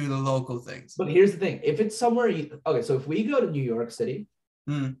do the local things? But here's the thing: if it's somewhere, okay, so if we go to New York City,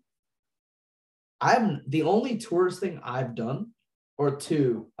 I'm the only tourist thing I've done, or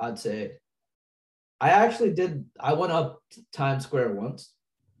two, I'd say. I went up to Times Square once.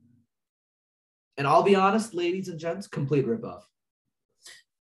 And I'll be honest, ladies and gents, complete ripoff.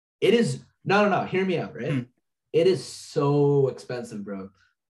 It is, no, hear me out, right? It is so expensive, bro.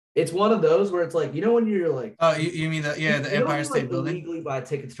 It's one of those where it's like, you know, when you're like, oh, you mean the Empire State Building? Illegally buy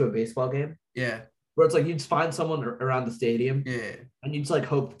tickets to a baseball game. Yeah. Where it's like you just find someone around the stadium. Yeah. And you just like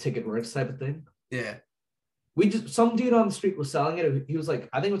hope the ticket works type of thing. Yeah. Some dude on the street was selling it. He was like,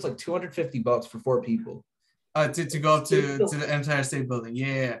 I think it was like $250 for 4 people. To go up to the Empire State Building.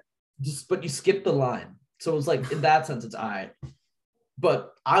 Yeah. But you skip the line. So it was like, in that sense, it's all right.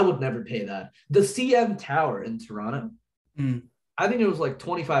 But I would never pay that. The CN Tower in Toronto, I think it was like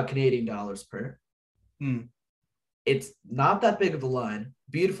 25 Canadian dollars per. It's not that big of a line.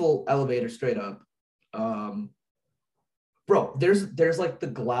 Beautiful elevator straight up. Bro, there's like the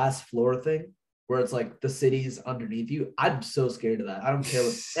glass floor thing where it's like the city's underneath you. I'm so scared of that. I don't care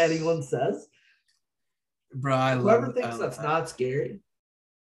what anyone says. Bro, Whoever thinks that's not scary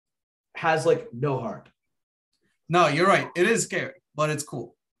has like no heart. No, you're right. It is scary, but it's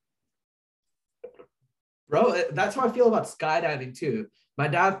cool. Bro, that's how I feel about skydiving too. My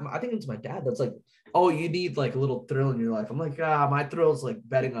dad, I think it's my dad that's like, oh, you need like a little thrill in your life. I'm like, my thrill is like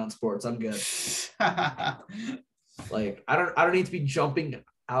betting on sports. I'm good. Like, I don't need to be jumping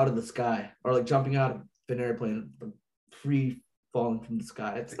out of the sky or like jumping out of an airplane, free falling from the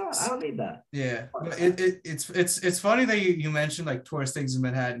sky. It's not. I don't need that. Yeah, it's funny that you mentioned like tourist things in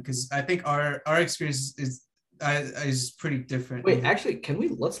Manhattan because I think our experience is pretty different. Wait, actually,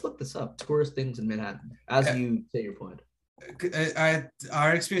 let's look this up? Tourist things in Manhattan, as you say your point.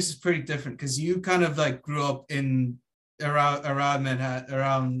 Our experience is pretty different because you kind of like grew up around Manhattan,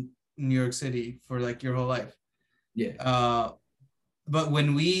 around New York City for like your whole life. Yeah. But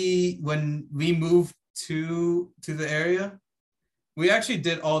when we moved to the area, we actually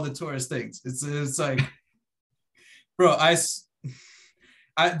did all the tourist things. It's like, bro, I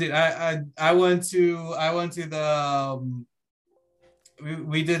went to the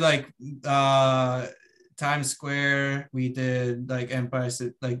we did like Times Square. We did like Empire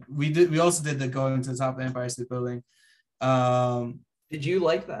State. Like we also did the going to the top of the Empire State Building. Did you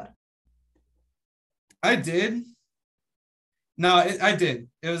like that? I did. No, I did.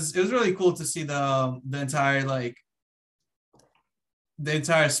 It was really cool to see the entire like the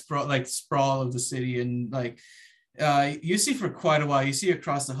entire sprawl of the city, and like you see for quite a while. You see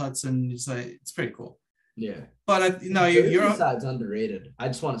across the Hudson. It's pretty cool. Yeah. But your side's underrated. I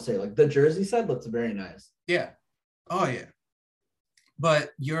just want to say, like, the Jersey side looks very nice. Yeah. Oh yeah.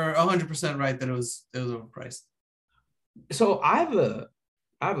 But you're 100% right that it was overpriced. So I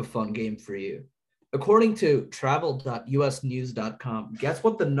have a fun game for you. According to travel.usnews.com, guess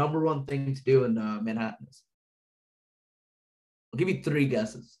what the number one thing to do in Manhattan is? I'll give you 3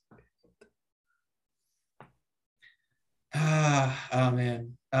 guesses. Oh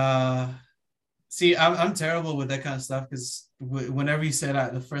man. See, I'm terrible with that kind of stuff because whenever you say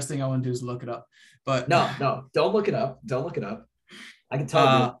that, the first thing I want to do is look it up. But no, don't look it up. Don't look it up. I can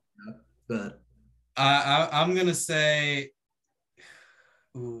tell you, but I'm gonna say,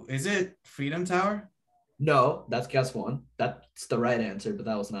 ooh, is it Freedom Tower? No, that's guess 1. That's the right answer, but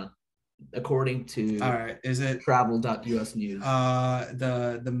that was not. According to all right, is it travel.us news?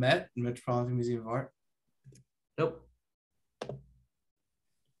 The Metropolitan Museum of Art? Nope.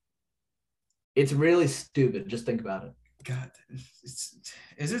 It's really stupid. Just think about it. God,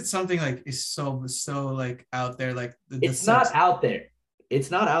 is it something like is so like out there? Like it's not out there. It's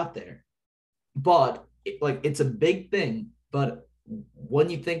not out there, but it's a big thing. But when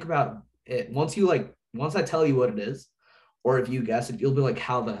you think about it, once I tell you what it is, or if you guess it, you'll be like,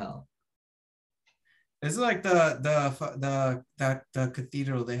 how the hell? Is it like the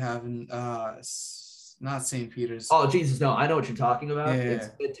cathedral they have in not St. Peter's? Oh Jesus, no! I know what you're talking about. Yeah.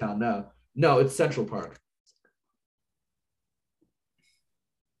 It's Midtown. No, it's Central Park.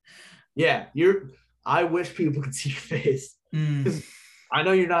 Yeah, I wish people could see your face. I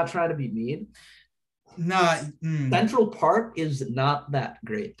know you're not trying to be mean. Central Park is not that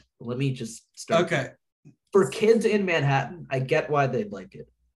great. Let me just start. Okay. For kids in Manhattan, I get why they'd like it.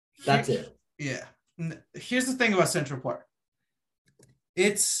 That's it. Yeah. Here's the thing about Central Park.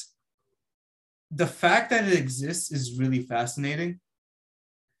 It's the fact that it exists is really fascinating.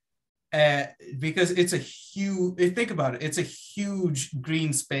 Because it's a huge, think about it, it's a huge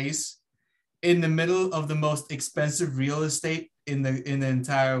green space in the middle of the most expensive real estate in the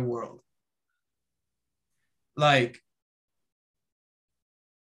entire world. like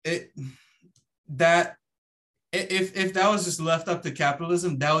it that if that was just left up to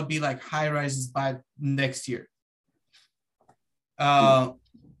capitalism, that would be like high rises by next year.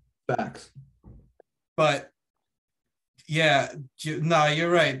 Facts. But yeah, no, you're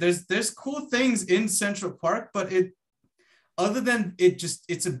right. There's cool things in Central Park, but it other than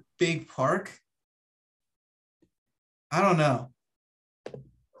it's a big park. I don't know.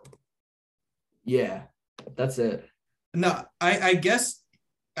 Yeah, that's it. No, I guess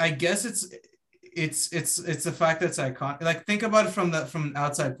it's the fact that it's iconic. Like think about it from an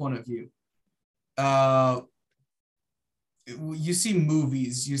outside point of view. Uh you see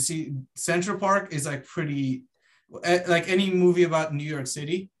movies, you see Central Park is like pretty like any movie about New York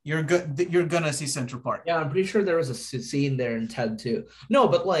City, you're gonna see Central Park. Yeah, I'm pretty sure there was a scene there in Ted too. No,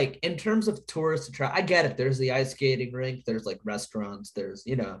 but like in terms of tourist attract, I get it. There's the ice skating rink. There's like restaurants. There's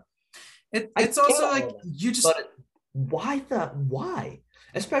It's also like you just. But why?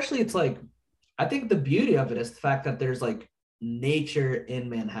 Especially it's like I think the beauty of it is the fact that there's like nature in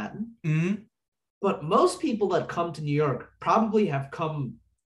Manhattan. Mm-hmm. But most people that come to New York probably have come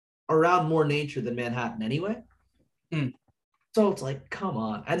around more nature than Manhattan anyway. Mm. So it's like, come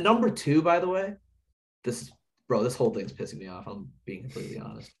on. And number two, by the way, this whole thing's pissing me off. I'm being completely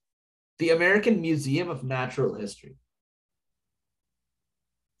honest. The American Museum of Natural History.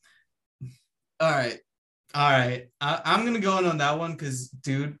 All right. I'm gonna go in on that one because,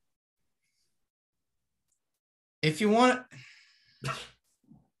 dude, if you want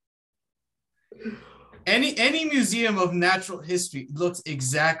any museum of natural history looks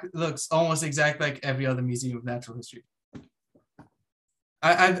almost exactly like every other museum of natural history.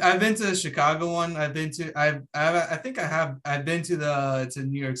 I've been to the Chicago one. I've been to the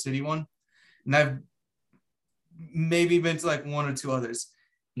New York City one, and I've maybe been to like one or two others.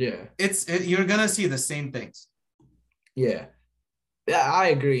 Yeah, you're gonna see the same things. Yeah, I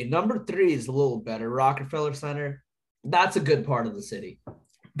agree. Number three is a little better. Rockefeller Center. That's a good part of the city.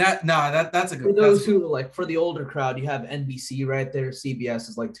 That's a good. For those who like, for the older crowd, you have NBC right there. CBS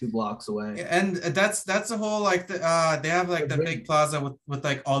is like 2 blocks away. And that's a whole like they have like the big plaza with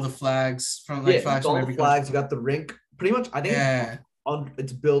like all the flags from like flags from every flags. You got the rink. Pretty much, I think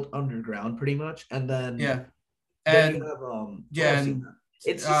it's built underground pretty much, and then then you have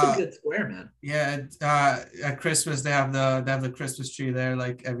it's just a good square, man. Yeah, at Christmas they have the Christmas tree there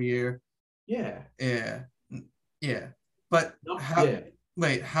like every year. Yeah. But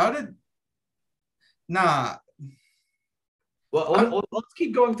wait, how did? Nah. Well, let's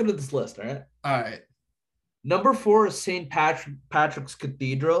keep going through this list, all right? All right. Number 4 is St. Patrick's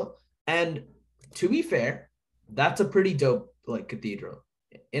Cathedral, and to be fair, that's a pretty dope like cathedral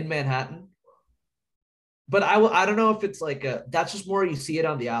in Manhattan. But I don't know if it's like that's just more you see it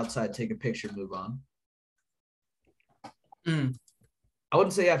on the outside, take a picture, move on. I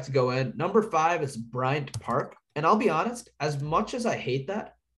wouldn't say you have to go in. Number 5 is Bryant Park. And I'll be honest, as much as I hate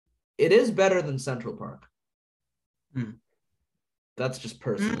that, it is better than Central Park. That's just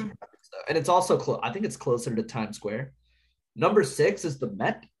personal. And it's also I think it's closer to Times Square. Number 6 is the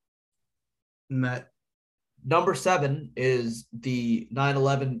Met. Number 7 is the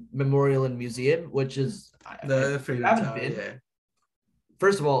 9/11 Memorial and Museum, which is the Freedom Tower. Yeah.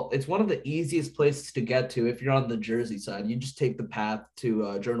 First of all, it's one of the easiest places to get to if you're on the Jersey side. You just take the path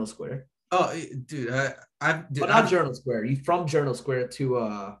to Journal Square. Oh, dude, not Journal Square. You from Journal Square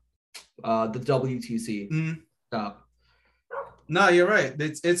to the WTC stop. No, you're right.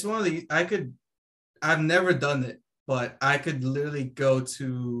 It's one of the I've never done it, but I could literally go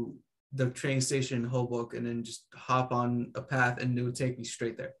to the train station in Hoboken and then just hop on a path and it would take me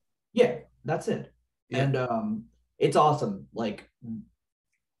straight there. Yeah, that's it. Yeah. And it's awesome. Like,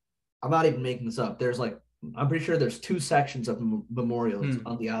 I'm not even making this up. There's like, I'm pretty sure there's 2 sections of memorials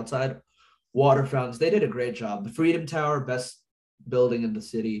on the outside. Water fountains. They did a great job. The Freedom Tower, best building in the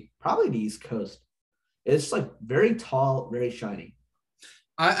city, probably the East Coast. It's like very tall, very shiny.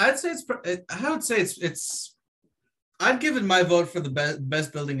 I'd say it's. I'd give it my vote for the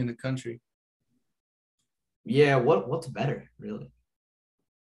best building in the country. Yeah, what's better, really?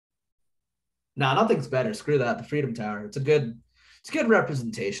 Nah, nothing's better. Screw that. The Freedom Tower. It's a good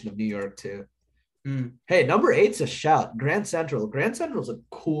representation of New York too. Hey, number 8's a shout. Grand Central. Grand Central's a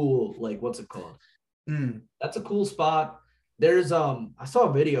cool, like, what's it called? That's a cool spot. There's I saw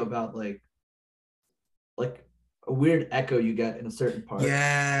a video about like a weird echo you get in a certain part.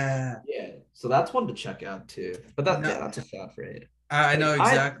 Yeah. So that's one to check out too. But that's a shout for 8. I know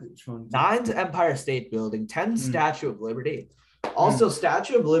exactly which one. 9's Empire State Building. 10 Statue of Liberty. Also,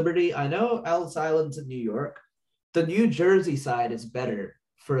 Statue of Liberty. I know Ellis Island's in New York. The New Jersey side is better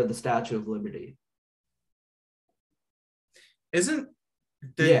for the Statue of Liberty. Isn't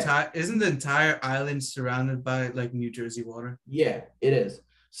Yeah, the entire island surrounded by like New Jersey water? yeah, it is. Yeah.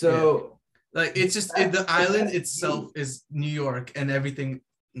 So Like it's just the the island best itself view. is New York and everything.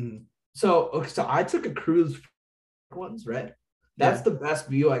 Mm, So okay, so I took a cruise ones, right? That's yeah. the best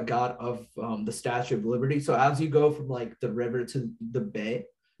view I got of the Statue of Liberty. So as you go from like the river to the bay,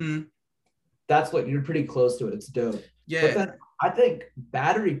 Mm, that's what you're pretty close to it. It's dope. But yeah. then I think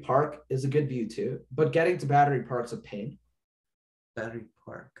Battery Park is a good view too. But getting to Battery Park's a pain. Battery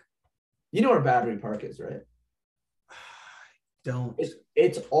Park. You know where Battery Park is, right? Don't.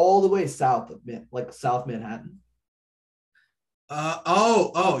 It's all the way south of like South Manhattan.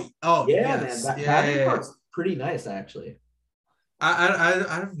 Oh, Yeah, man. yes. Yeah, Battery yeah, yeah. Park's pretty nice actually.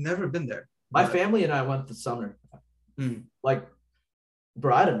 I've never been there, My but family and I went this summer. mm, Like,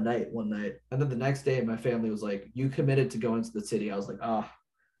 bro, I had a night one night, and then the next day, my family was like, "You committed to going to the city." I was like, "Ah."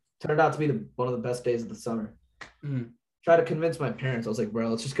 Turned out to be one of the best days of the summer. mm, Try to convince my parents. I was like, "Bro,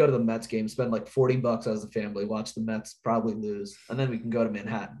 let's just go to the Mets game. Spend like $40 as a family. Watch the Mets probably lose, and then we can go to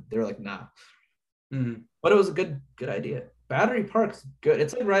Manhattan." They were like, "Nah," mm. but it was a good idea. Battery Park's good.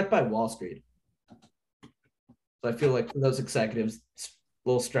 It's like right by Wall Street. So I feel like for those executives a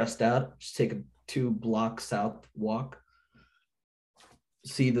little stressed out, just take a 2 block south walk,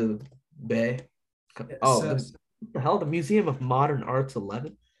 see the bay. Oh, So the hell, the Museum of Modern Art's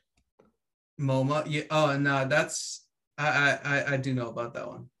 11. MoMA. Yeah. Oh no, that's I do know about that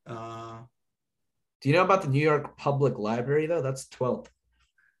one. Do you know about the New York Public Library though? That's 12th.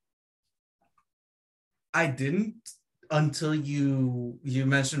 I didn't until you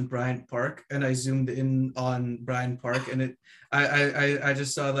mentioned Bryant Park, and I zoomed in on Bryant Park, and I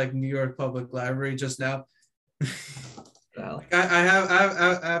just saw like New York Public Library just now. Well, I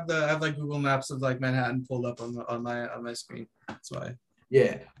have like Google Maps of like Manhattan pulled up on my screen. That's why.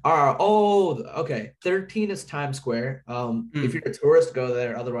 yeah. Oh, okay. 13 is Times Square. If Mm, you're a tourist, go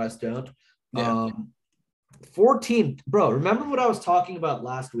there. Otherwise, don't. yeah. 14, bro. Remember what I was talking about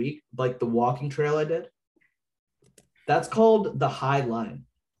last week? Like the walking trail I did? That's called the High Line.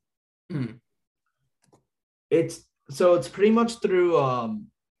 Mm. It's so it's pretty much through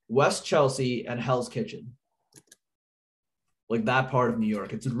West Chelsea and Hell's Kitchen, like that part of New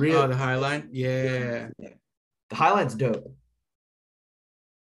York. It's real. Oh, the High Line. Yeah. The High Line's dope.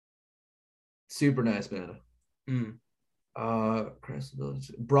 Super nice, man. Mm.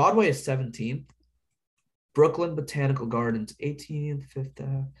 Broadway is 17th. Brooklyn Botanical Gardens 18th, Fifth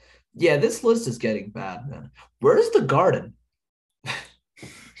Ave. Yeah, this list is getting bad, man. Where's the garden?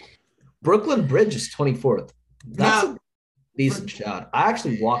 Brooklyn Bridge is 24th. That's Now, a decent shot. I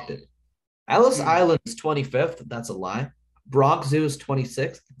actually walked it. Ellis mm, Island is 25th. That's a lie. Bronx Zoo is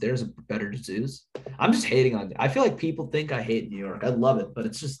 26th. There's a better zoos. I'm just hating on it. I feel like people think I hate New York. I love it, but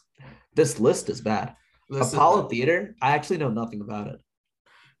it's just this list is bad. this is Apollo Theater, I actually know nothing about it.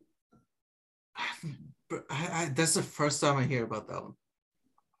 that's the first time I hear about that one.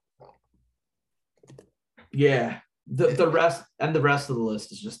 Yeah. Yeah. The rest of the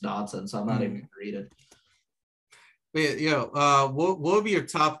list is just nonsense. I'm not even gonna read it. Wait, what would be your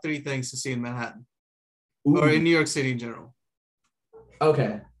top three things to see in Manhattan or in Ooh. New York City in general?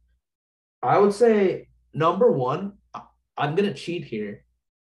 Okay. I would say number one, I'm gonna cheat here.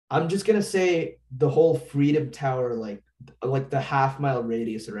 I'm just gonna say the whole Freedom Tower, like the half-mile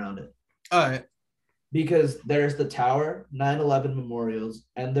radius around it. All right. Because there's the tower, 9/11 memorials,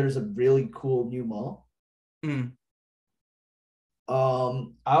 and there's a really cool new mall. Mm.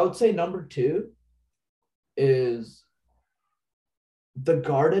 I would say number two is the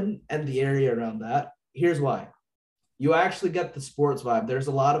garden and the area around that. Here's why. You actually get the sports vibe. There's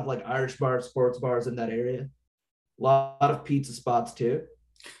a lot of like Irish bars, sports bars in that area. A lot of pizza spots too.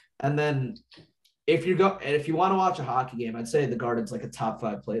 And then if you want to watch a hockey game, I'd say the Garden's like a top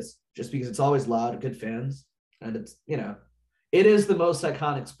 5 place just because it's always loud, good fans, and it's it is the most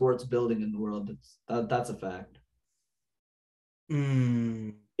iconic sports building in the world. That's a fact.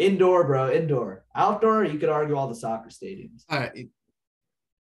 Mm. Indoor, bro, indoor. Outdoor, you could argue all the soccer stadiums. All right.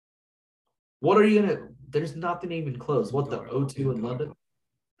 What are you gonna? There's nothing even close. What, the O2 in London?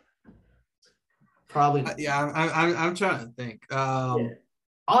 Probably. Yeah, I'm trying to think. Yeah.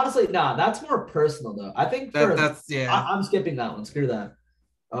 Honestly, nah, that's more personal though. I think That's yeah. I'm skipping that one. Screw that.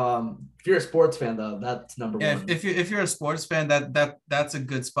 If you're a sports fan though, that's number Yeah, one. if you're a sports fan, that's a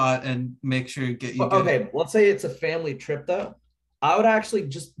good spot, and make sure you get Okay, let's say it's a family trip though. I would actually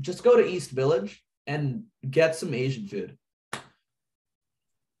just go to East Village and get some Asian food.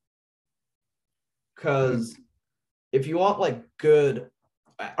 Because if you want like good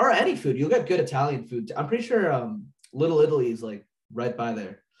or any food, you'll get good Italian food. I'm pretty sure Little Italy is like right by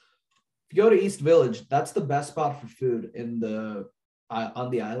there. if you go to East Village, that's the best spot for food in the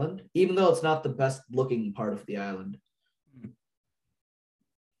on the island, even though it's not the best looking part of the island.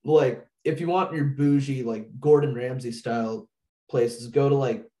 Like if you want your bougie, like Gordon Ramsay style places, go to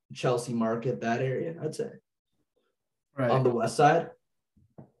like Chelsea Market, that area, I'd say. Right. On the west side.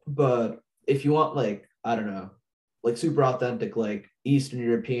 But if you want like, I don't know, like super authentic, like Eastern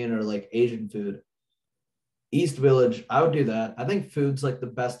European or like Asian food, East Village, I would do that. I think food's like the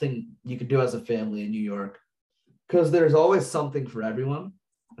best thing you could do as a family in New York because there's always something for everyone.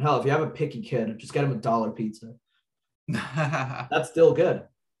 Hell, if you have a picky kid, just get him a dollar pizza. That's still good.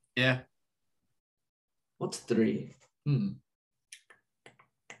 Yeah. What's 3? Man,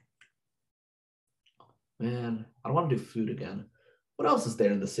 I don't want to do food again. What else is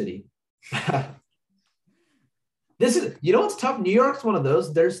there in the city? This is, you know what's tough? New York's one of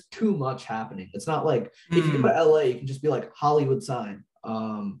those. There's too much happening. It's not like if you go to LA, you can just be like Hollywood sign,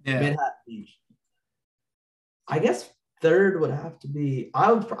 Manhattan Beach. I guess 3rd would have to be.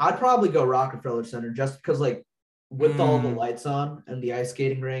 I'd probably go Rockefeller Center just because like with all the lights on and the ice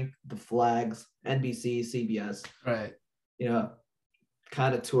skating rink, the flags, NBC, CBS, right? You know,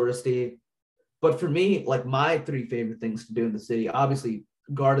 kind of touristy. But for me, like my 3 favorite things to do in the city, obviously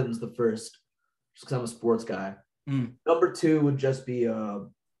Garden's the first, just because I'm a sports guy. Number 2 would just be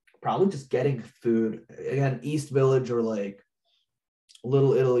probably just getting food. Again, East Village or like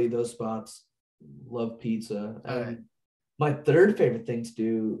Little Italy, those spots. Love pizza. And my 3rd favorite thing to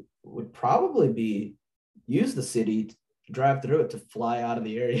do would probably be use the city, to drive through it, to fly out of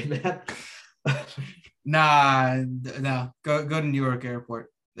the area, man. No. Go to New York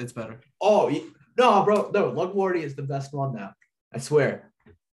Airport. It's better. Oh no, bro! No, LaGuardia is the best one now. I swear.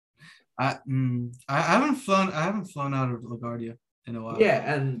 I haven't flown out of LaGuardia in a while.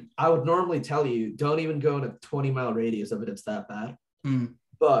 Yeah, and I would normally tell you don't even go in a 20-mile radius of it. It's that bad.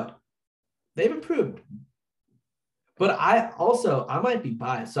 But they've improved. But I might be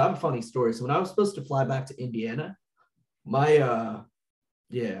biased. So I have a funny story. So when I was supposed to fly back to Indiana, my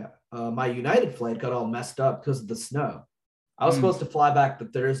my United flight got all messed up because of the snow. I was supposed to fly back the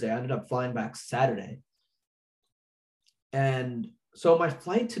Thursday. I ended up flying back Saturday. And so my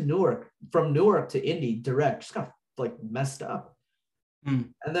flight to Newark, from Newark to Indy direct, just got like messed up.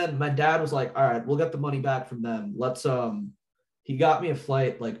 And then my dad was like, all right, we'll get the money back from them. Let's he got me a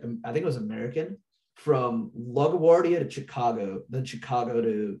flight, like I think it was American, from LaGuardia to Chicago, then Chicago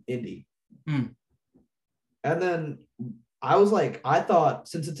to Indy. And then I was like, I thought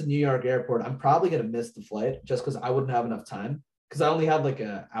since it's a New York airport, I'm probably going to miss the flight just because I wouldn't have enough time. Because I only had like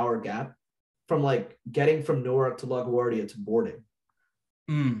an hour gap from like getting from Newark to LaGuardia to boarding.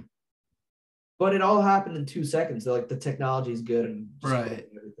 But it all happened in 2 seconds. So like the technology is good and right.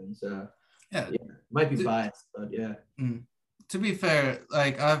 Everything. So yeah, might be biased, but yeah. To be fair,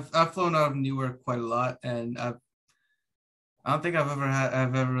 like I've flown out of Newark quite a lot, and I don't think I've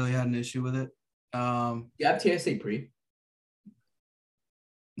ever really had an issue with it. You have TSA pre?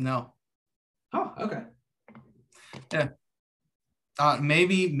 No. Oh, okay. Yeah.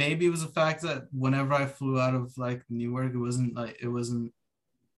 Maybe it was a fact that whenever I flew out of like Newark,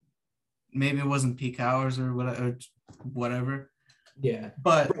 maybe it wasn't peak hours or whatever. Yeah.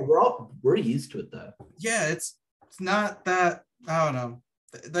 But we're used to it though. Yeah, it's not that, I don't know.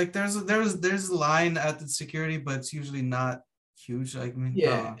 Like there's a line at the security, but it's usually not huge. Like, I mean,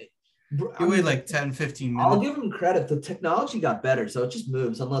 you wait like 10, 15 minutes. I'll give them credit. The technology got better, so it just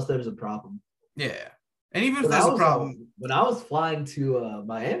moves unless there's a problem. Yeah. And even if there's a problem. When I was flying to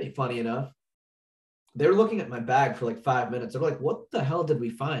Miami, funny enough, they were looking at my bag for like 5 minutes. They're like, what the hell did we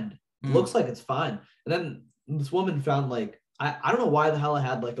find? It looks like it's fine. And then this woman found like, I don't know why the hell I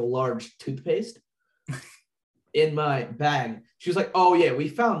had like a large toothpaste in my bag. She was like, oh yeah, we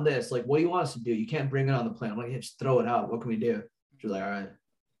found this. Like, what do you want us to do? You can't bring it on the plane. I'm like, yeah, just throw it out. What can we do? She was like, all right.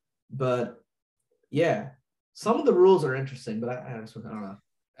 But yeah, some of the rules are interesting, but I don't know.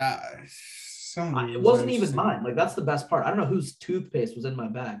 It wasn't even mine. Like, that's the best part. I don't know whose toothpaste was in my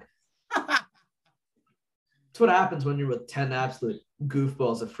bag. That's what happens when you're with 10 absolute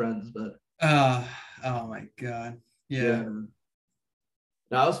goofballs of friends. But oh my god, yeah. No,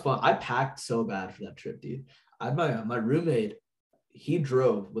 that was fun. I packed so bad for that trip, dude. I had my roommate. He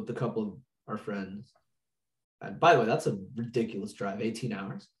drove with a couple of our friends. And by the way, that's a ridiculous drive, 18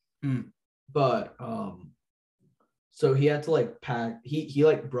 hours. But so he had to like pack. He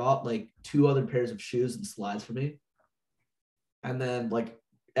like brought like 2 other pairs of shoes and slides for me, and then like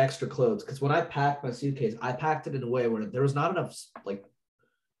extra clothes. Because when I packed my suitcase, I packed it in a way where there was not enough like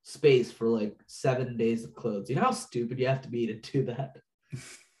space for like 7 days of clothes. You know how stupid you have to be to do that?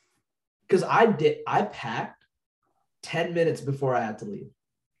 Because I packed 10 minutes before I had to leave.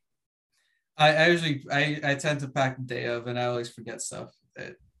 I usually I tend to pack the day of, and I always forget stuff.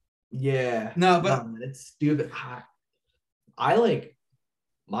 Yeah. No, No, but man, it's stupid. I like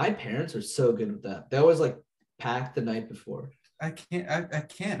my parents are so good with that. They always like pack the night before. I can't. I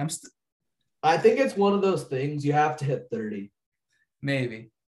can't. I think it's one of those things you have to hit 30.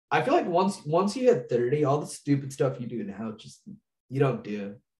 Maybe. I feel like once you hit 30, all the stupid stuff you do now just you don't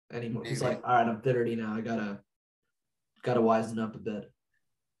do anymore. It's Maybe. like, all right, I'm 30 now. I gotta wisen up a bit.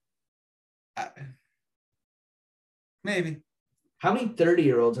 I, maybe. How many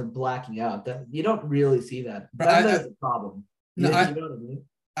 30-year-olds are blacking out? That you don't really see that. But Then there's a problem. no, You know what I mean?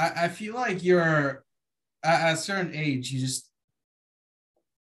 I feel like you're at a certain age, you just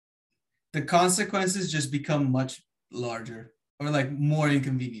the consequences just become much larger or like more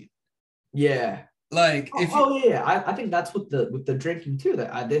inconvenient. Yeah. Like if you, Yeah. I think that's with the drinking too.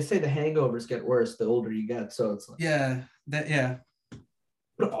 That they say the hangovers get worse the older you get. So it's like, yeah, that yeah.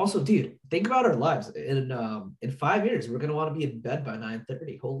 but also, dude, think about our lives. In 5 years, we're gonna want to be in bed by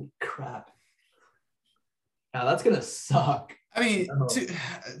 9:30. Holy crap! Now that's gonna suck. I mean, Oh.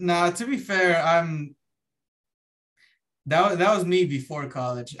 to be fair, that was me before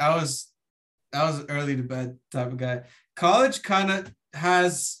college. I was early to bed type of guy. College kind of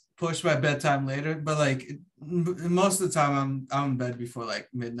has pushed my bedtime later, but like most of the time I'm in bed before like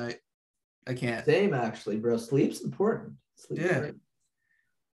midnight. I can't. Same actually, bro. Sleep's important. Sleep's Yeah. great.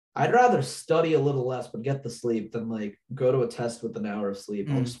 I'd rather study a little less but get the sleep than like go to a test with an hour of sleep.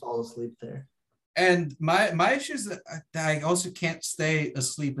 I'll just fall asleep there. And my issue is that I also can't stay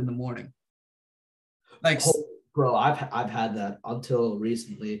asleep in the morning. Like, Oh, bro, I've had that until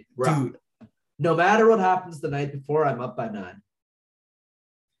recently. dude, No matter what happens the night before, I'm up by 9.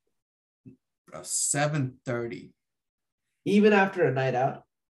 bro, 7:30. Even after a night out.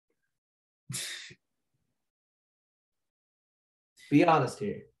 Be honest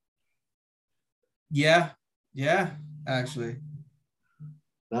here. Yeah, yeah, actually.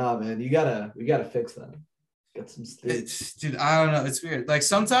 Nah, man, we gotta fix that. Get some sleep. Dude, I don't know. It's weird. Like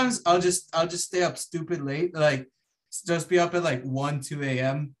sometimes I'll just stay up stupid late, like just be up at like 1, 2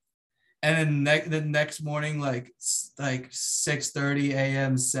 a.m. And then the next morning, like 6:30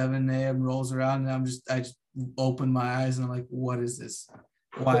 a.m., 7 a.m. rolls around, and I just open my eyes and I'm like, what is this?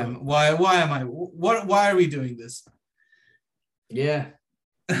 Why am I why are we doing this? Yeah.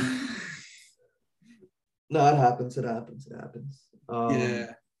 No, it happens. It happens. It happens.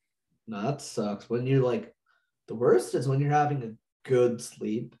 Yeah. No, that sucks. When you're like, the worst is when you're having a good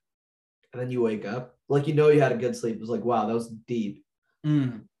sleep and then you wake up, like you know you had a good sleep. It was like, wow, that was deep.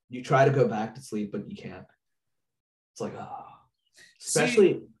 Mm. You try to go back to sleep, but you can't. It's like, oh.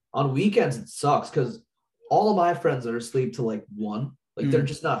 Especially See, on weekends, it sucks because all of my friends are asleep to like 1, like they're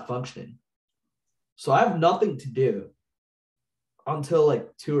just not functioning. So I have nothing to do until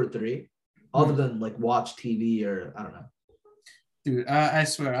like 2 or 3, other than like watch TV or I don't know. dude, I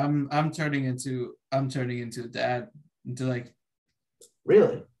swear I'm turning into a dad into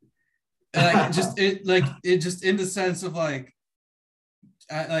Really? it just in the sense of I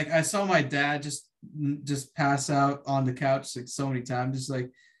saw my dad just pass out on the couch like so many times, just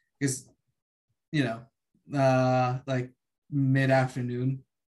like it's you know like mid-afternoon,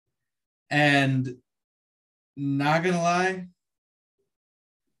 and not gonna lie,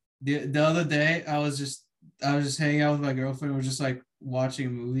 the other day I was just hanging out with my girlfriend. We're just like watching a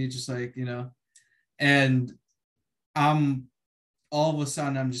movie, just like and I'm all of a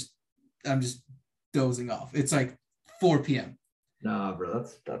sudden I'm just dozing off. It's like 4 p.m. Nah, bro,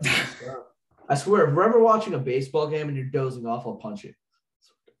 that's messed up. I swear, if we're ever watching a baseball game and you're dozing off, I'll punch you.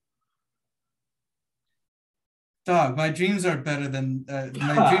 Dog, my dreams are better than my dreams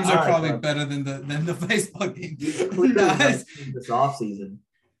are All right, probably bro. better than the baseball game. You clearly might need this off season.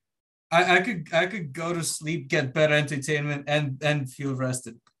 I could go to sleep, get better entertainment, and feel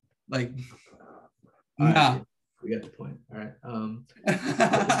rested. Like, All right, nah. dude. We get the point. All right.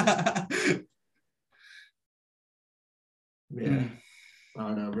 Yeah. I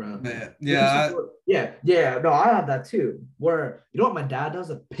don't know, bro. Yeah. Yeah. No, I have that too. Where you know what my dad does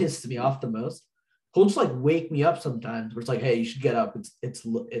that pisses me off the most? He'll just like wake me up sometimes. Where it's like, hey, you should get up. It's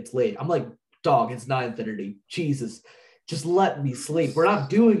late. I'm like, dog, it's 9:30. Jesus, just let me sleep. We're not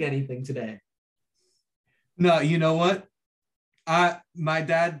doing anything today. No, you know what? My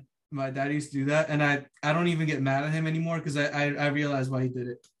dad used to do that, and I don't even get mad at him anymore because I realized why he did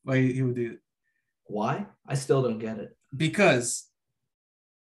it, why he would do it. Why? I still don't get it. Because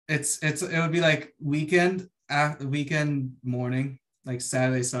it would be like weekend morning, like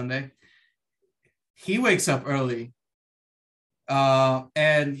Saturday, Sunday. He wakes up early,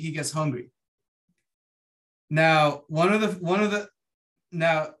 and he gets hungry. Now, one of the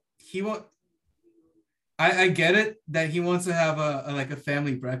now he won't I get it that he wants to have a like a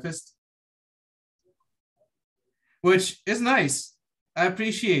family breakfast, which is nice. I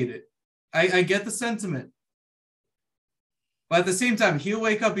appreciate it. I get the sentiment. But at the same time, he'll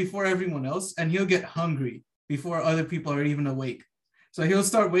wake up before everyone else and he'll get hungry before other people are even awake. So he'll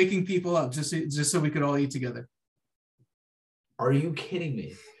start waking people up just so we could all eat together. Are you kidding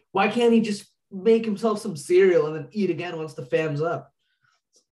me? Why can't he just make himself some cereal and then eat again once the fam's up?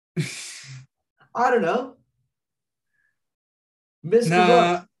 I don't know. Mr.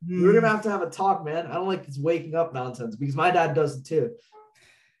 Buck, we're going to have a talk, man. I don't like this waking up nonsense because my dad does it too.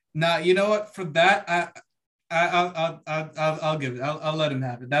 Nah, you know what? For that, I'll give it. I'll let him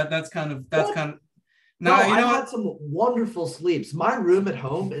have it. That's kind of. No, I've had some wonderful sleeps. My room at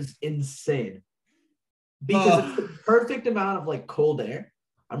home is insane because it's the perfect amount of like cold air.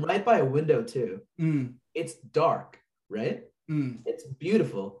 I'm right by a window too. It's dark, right? It's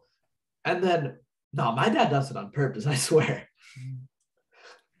beautiful. And then, no, my dad does it on purpose, I swear.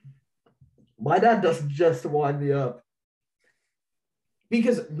 My dad does it just to wind me up.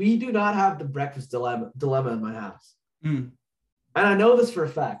 Because we do not have the breakfast dilemma in my house. And I know this for a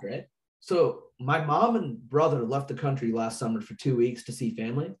fact, right? So my mom and brother left the country last summer for 2 weeks to see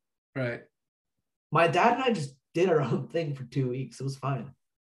family. Right. My dad and I just did our own thing for 2 weeks. It was fine.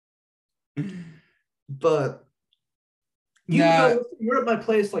 But we were at my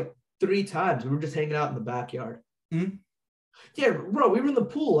place like 3 times. We were just hanging out in the backyard. Yeah, bro, we were in the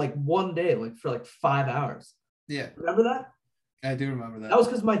pool like one day, like for like 5 hours. Yeah. Remember that? I do remember that. That was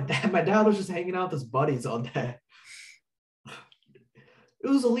because my dad was just hanging out with his buddies all day. It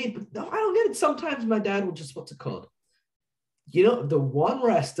was elite, but no, I don't get it. Sometimes my dad will just, what's it called? You know, the one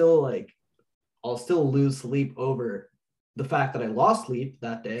where I'll still lose sleep over the fact that I lost sleep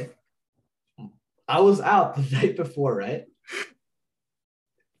that day. I was out the night before, right?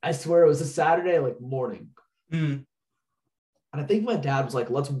 I swear it was a Saturday, like morning. And I think my dad was like,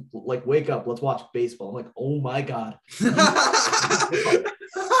 let's like wake up, let's watch baseball. I'm like, oh my God.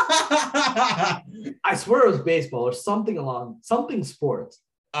 I swear it was baseball or something sports.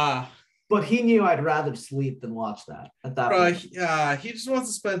 But he knew I'd rather sleep than watch that at that point. He just wants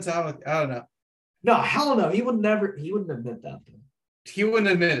to spend time with, I don't know. No, hell no. He wouldn't admit that thing. He wouldn't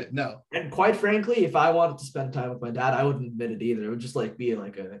admit it, no. And quite frankly, if I wanted to spend time with my dad, I wouldn't admit it either. It would just like be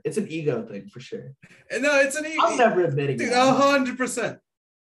like it's an ego thing for sure. No, it's an ego. I'm never admitting that. 100%.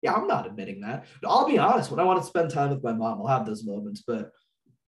 Yeah, I'm not admitting that. I'll be honest. When I want to spend time with my mom, I'll have those moments. But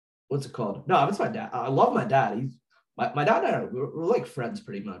what's it called? No, it's my dad. I love my dad. He's my dad and I we're like friends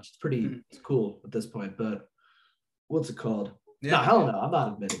pretty much. It's cool at this point. But what's it called? Yeah. No, hell no. I'm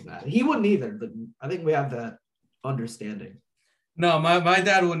not admitting that. He wouldn't either. But I think we have that understanding. No, my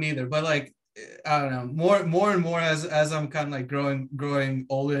dad wouldn't either. But like, I don't know. More and more as I'm kind of like growing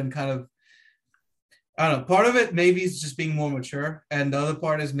older and kind of, I don't know. Part of it maybe is just being more mature, and the other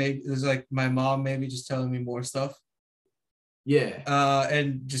part is like my mom maybe just telling me more stuff. Yeah.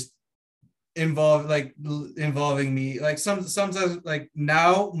 And just involving me. Like sometimes like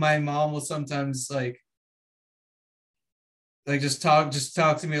now my mom will sometimes like just talk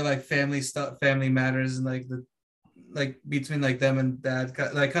to me like family stuff, family matters, and like between like them and dad,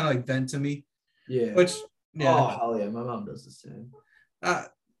 like kind of like vent to me. Yeah. Which yeah. Oh hell yeah, my mom does the same.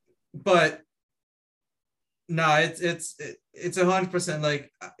 But no, it's 100%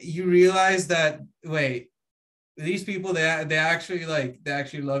 like you realize that wait, these people they actually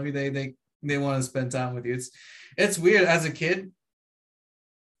love you. They want to spend time with you. It's weird as a kid.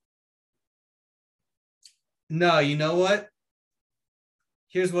 No, you know what?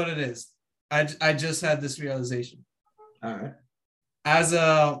 Here's what it is. I just had this realization. All right. As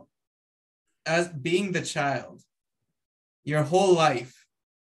being the child, your whole life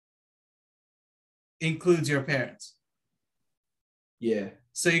includes your parents. Yeah.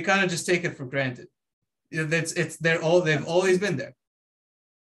 So you kind of just take it for granted. They've always been there.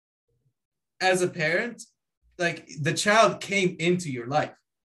 As a parent, like the child came into your life.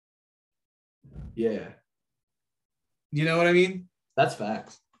 Yeah. You know what I mean? That's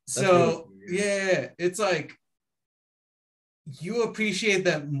facts. So yeah, it's like you appreciate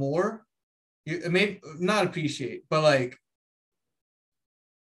that more. You maybe not appreciate, but like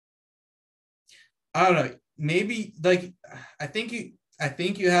I don't know. Maybe like I think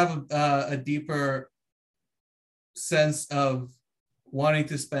you have a deeper sense of wanting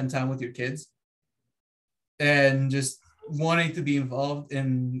to spend time with your kids and just wanting to be involved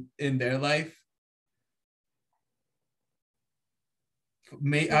in their life.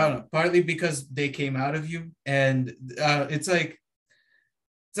 I don't know, partly because they came out of you, and it's like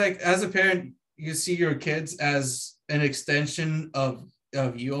as a parent, you see your kids as an extension of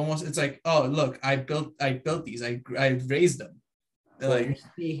of you almost. It's like, oh look, I built these, I raised them. They're Well, like, you're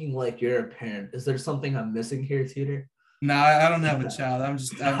speaking like you're a parent. Is there something I'm missing here, Tutor? no, I don't have a child.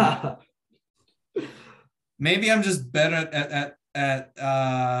 Maybe I'm just better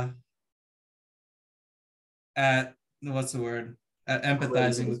at what's the word? At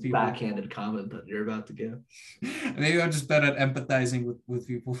empathizing with people. Backhanded comment that you're about to give. Maybe I'm just better at empathizing with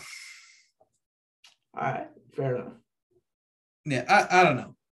people. All right, fair enough. Yeah, I don't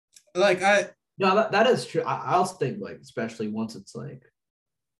know. Like No, that is true. I also think like, especially once it's like,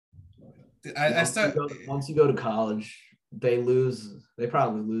 once you go to college, they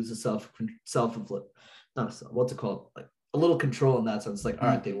probably lose the self-inflict, what's it called? Like a little control in that sense. Like, all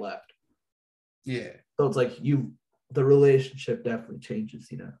right, they left. Yeah. So it's like the relationship definitely changes,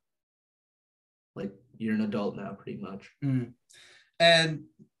 you know. Like you're an adult now, pretty much. And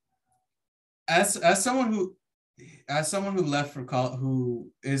as someone who left for college,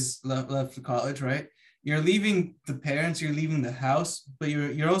 who is left for college, right? You're leaving the parents, you're leaving the house, but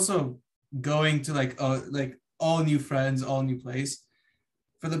you're also going to like all new friends, all new place.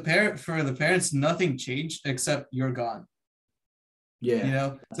 For the parents, nothing changed except you're gone. Yeah. You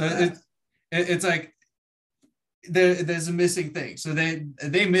know, so it's like there's a missing thing. So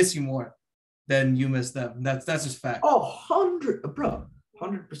they miss you more than you miss them. That's just fact. Oh, 100%.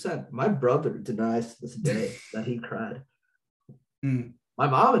 My brother denies to this day that he cried. My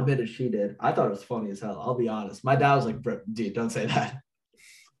mom admitted she did. I thought it was funny as hell. I'll be honest. My dad was like, "Bro, dude, don't say that."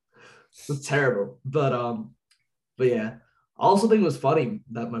 It's terrible. But yeah. I also think it was funny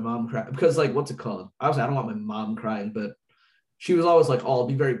that my mom cried because, like, what's it called? Obviously, I don't want my mom crying, but she was always like, "Oh, I'll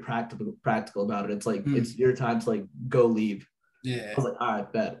be very practical about it. It's like it's your time to like go leave." Yeah. I was like, "All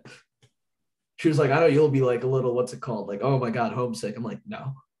right, bet." She was like, "I know you'll be like a little, what's it called? Like, oh my God, homesick." I'm like,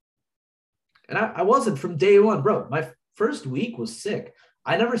 "No." And I wasn't from day one, bro. My first week was sick.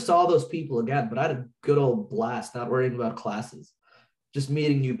 I never saw those people again, but I had a good old blast, not worrying about classes, just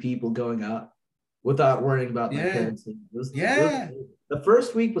meeting new people, going out without worrying about my parents. The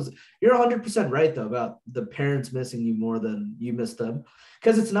first week was, you're 100% right though, about the parents missing you more than you miss them.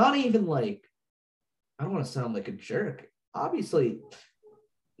 Because it's not even like, I don't want to sound like a jerk. Obviously,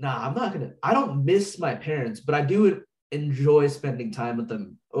 I don't miss my parents, but I do enjoy spending time with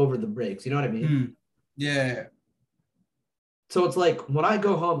them over the breaks. You know what I mean? Yeah. So it's like when I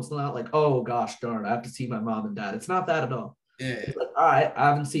go home, it's not like, oh gosh, darn, I have to see my mom and dad. It's not that at all. Yeah. It's like, all right, I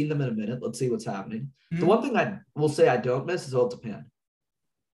haven't seen them in a minute. Let's see what's happening. The one thing I will say I don't miss is Old Japan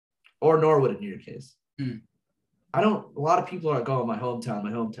or Norwood in your case. A lot of people aren't going my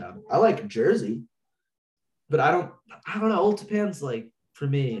hometown. I like Jersey, but I don't know. Old Japan's like, for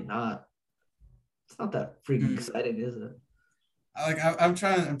me, it's not that freaking exciting, is it? Like I'm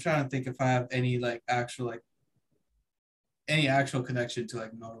trying to think if I have any like actual connection to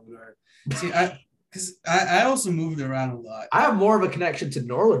like Norwood or because I also moved around a lot. I have more of a connection to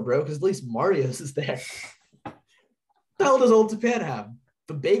Norwood, bro, because at least Mario's is there. What the hell does Old Japan have?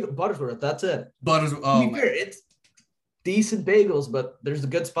 The bagel Buttersworth, that's it. Oh, to be fair, it's decent bagels, but there's a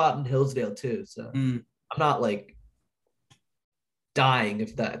good spot in Hillsdale too. So I'm not like dying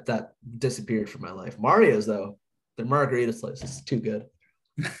if that disappeared from my life. Mario's though, their margarita slice is too good.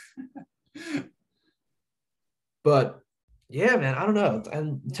 But yeah, man, I don't know.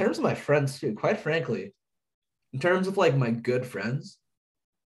 And in terms of my friends too, quite frankly, in terms of like my good friends,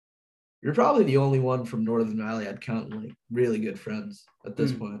 you're probably the only one from Northern Valley I'd count like really good friends at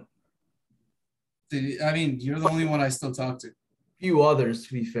this point. I mean, you're the only one I still talk to. Few others,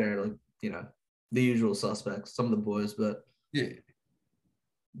 to be fair, like, you know, the usual suspects, some of the boys, but yeah.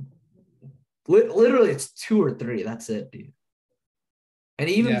 Literally, it's 2 or 3. That's it, dude. And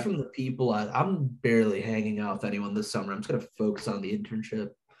even from the people, I'm barely hanging out with anyone this summer. I'm just gonna focus on the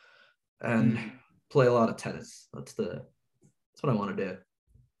internship and play a lot of tennis. That's what I want to do.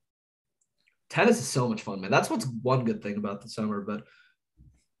 Tennis is so much fun, man. That's what's one good thing about the summer. But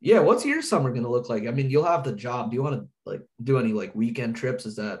yeah, what's your summer gonna look like? I mean, you'll have the job. Do you want to like do any like weekend trips?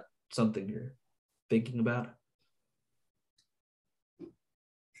 Is that something you're thinking about?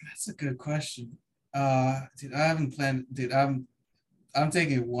 That's a good question. Dude, I haven't planned. Dude, I'm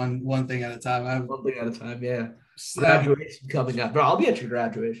taking one thing at a time. One thing at a time, yeah. Graduation coming up, bro. I'll be at your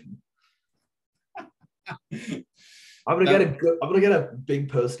graduation. I'm gonna get a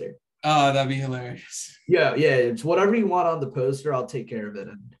big poster. Oh, that'd be hilarious. Yeah. It's whatever you want on the poster. I'll take care of it.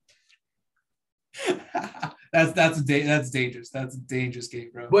 And that's dangerous. That's a dangerous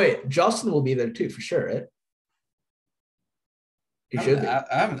game, bro. Wait, Justin will be there too, for sure, right? He should be. I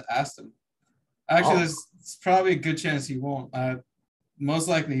haven't asked him. Actually, there's probably a good chance he won't. Most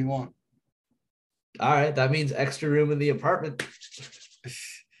likely he won't. All right, that means extra room in the apartment.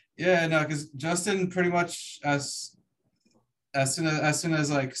 Yeah, no, because Justin pretty much as soon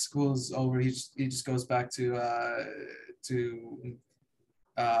as like school's over, he just goes back to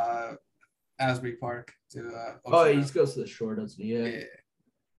uh Asbury Park to Oh, Ocean he Grove. just goes to the shore, doesn't he? Yeah. Yeah,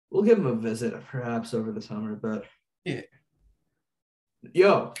 We'll give him a visit perhaps over the summer, but yeah,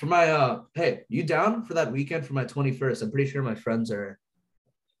 yo, for my hey, you down for that weekend for my 21st? I'm pretty sure my friends are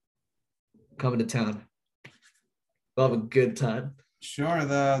coming to town. We'll have a good time. sure.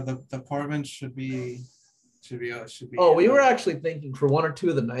 The apartment should be Oh, we were actually thinking for one or two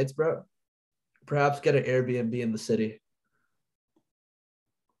of the nights, bro. Perhaps get an Airbnb in the city.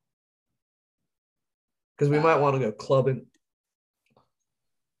 Because we might want to go clubbing.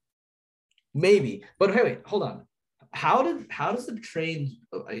 Maybe. But hey, wait, hold on. How does the train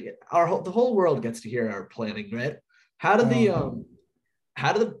the whole world gets to hear our planning, right? How do the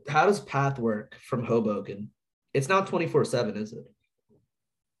how does path work from Hoboken? It's not 24/7, is it?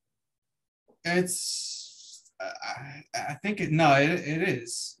 it's I think it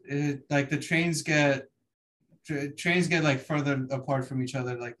is it like the trains get like further apart from each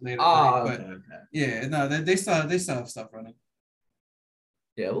other like later at night, Ah, but okay, okay. yeah, no, they still have stuff running.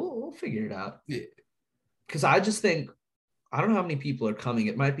 Yeah, we'll figure it out. Yeah. Because I just think I don't know how many people are coming.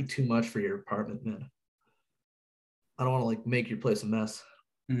 It might be too much for your apartment, man. I don't want to like make your place a mess.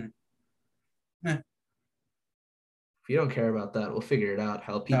 Mm. Eh, If you don't care about that, we'll figure it out.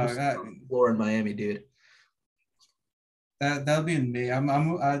 How people no, sleep on the floor in Miami, dude. that'll be in May. I'm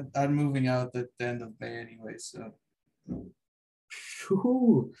moving out at the end of May anyway, so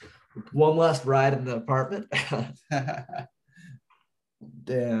Ooh, one last ride in the apartment.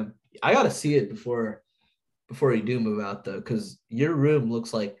 Damn, I gotta see it before you do move out though, because your room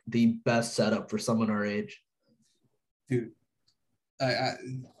looks like the best setup for someone our age. dude, I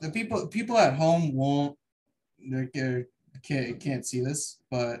the people at home won't they can't see this,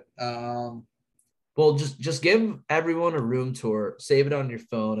 but Well, just give everyone a room tour, save it on your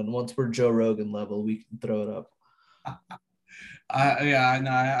phone, and once we're Joe Rogan level, we can throw it up. I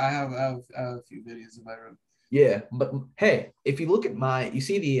know I have a few videos of my room. Yeah, but hey, if you look at you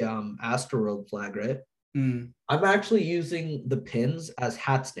see the Astroworld flag, right? Mm, I'm actually using the pins as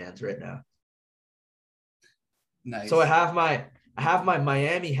hat stands right now. So nice. I have my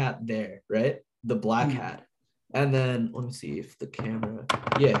Miami hat there, right? The black Mm. hat. And then let me see if the camera,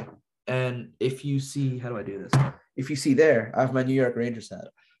 yeah. And if you see, how do I do this? If you see there, I have my New York Rangers hat.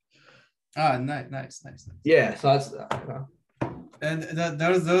 Ah, nice. Yeah, so that's And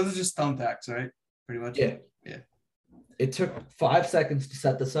those are just thumbtacks, right? Pretty much. yeah. Yeah. It took 5 seconds to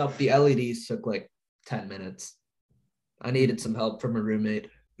set this up. The LEDs took like 10 minutes. I needed Mm. some help from a roommate.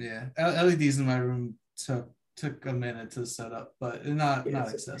 Yeah. LEDs in my room took a minute to set up, but not It's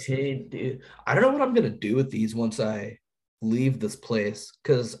a excessive. pain, dude. I don't know what I'm gonna do with these once I leave this place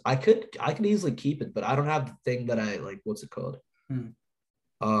because I could easily keep it, but I don't have the thing that I like. What's it called? Mm.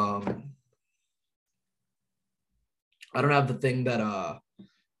 Um, I don't have the thing that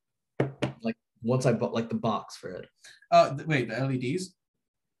like once I bought like the box for it. Wait, the LEDs?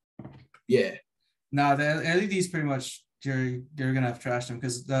 Yeah. No, the LEDs pretty much you're gonna have to trash them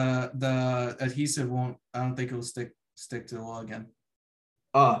because the adhesive won't. I don't think it will stick to the wall again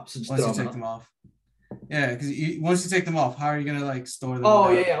So just once throw you them take out. them off. Yeah, because once you take them off, how are you gonna like store them Oh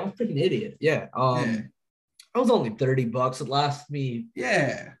yeah, without? yeah. I'm a freaking idiot. Yeah. Yeah, I was only $30. It lasts me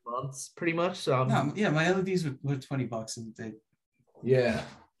yeah. months pretty much. So No, yeah. My LEDs were $20 and they. yeah.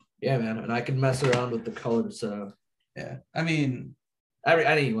 Yeah, man. And I can mess around with the colors. So Yeah, I mean,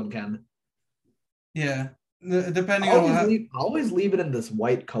 anyone can. yeah. Depending on what. I always leave it in this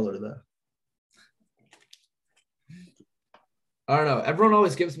white color though. I don't know. Everyone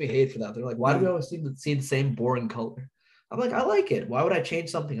always gives me hate for that. They're like, why do we always seem to see the same boring color? I'm like, I like it. Why would I change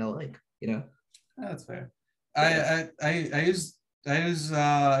something I like? You know? That's fair. Yeah. I use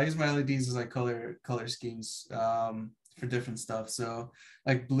my LEDs as like color schemes for different stuff. So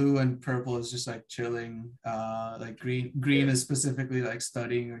like blue and purple is just like chilling. Like green is specifically like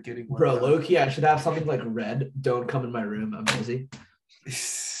studying or getting work Bro, done. low key, I should have something like red. Don't come in my room. I'm busy.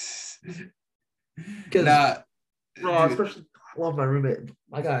 Because, Nah, bro, dude. especially, I love my roommate.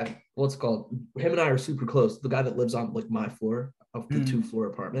 My guy, what's it called? Him and I are super close. The guy that lives on like my floor of the 2-floor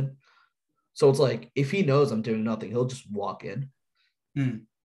apartment. So it's like, if he knows I'm doing nothing, he'll just walk in. Mm.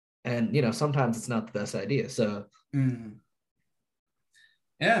 And, you know, sometimes it's not the best idea. So,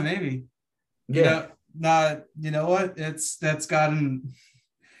 Yeah, maybe. You yeah. know, not you know what? That's gotten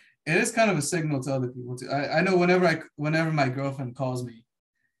it is kind of a signal to other people too. I know whenever my girlfriend calls me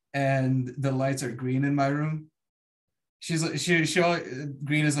and the lights are green in my room, she's like she always,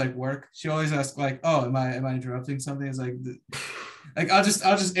 green is like work. She always asks like, oh, am I interrupting something? It's like Like I'll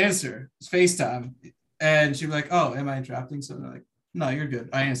just answer FaceTime, and she'll be like, "Oh, am I interrupting?" So I'm like, "No, you're good.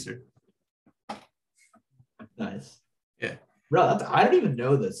 I answered." Nice. Yeah. Bro, I don't even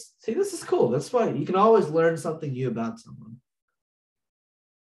know this. See, this is cool. That's why you can always learn something new about someone.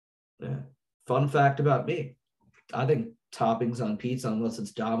 Yeah. Fun fact about me. I think toppings on pizza, unless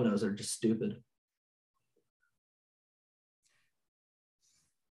it's Domino's, are just stupid.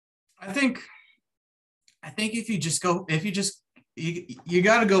 I think if you just go, if you just you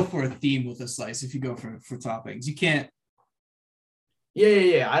got to go for a theme with a slice. If you go for toppings, you can't.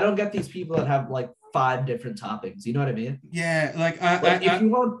 Yeah. I don't get these people that have like 5 different toppings. You know what I mean? Yeah, like If you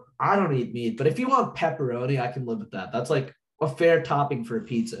want, I don't eat meat, but if you want pepperoni, I can live with that. That's like a fair topping for a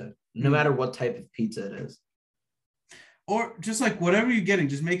pizza, no matter what type of pizza it is. Or just like whatever you're getting,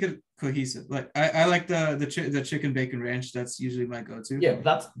 just make it cohesive. Like I like the chicken bacon ranch. That's usually my go-to. Yeah,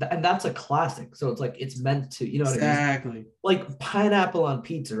 that's a classic. So it's like it's meant to, you know what I mean? Exactly. Like pineapple on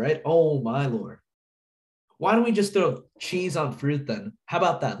pizza, right? Oh my lord. Why don't we just throw cheese on fruit then? How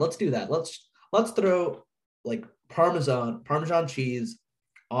about that? Let's do that. Let's throw like Parmesan cheese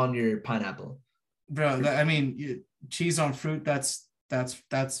on your pineapple. Bro, I mean, cheese on fruit. That's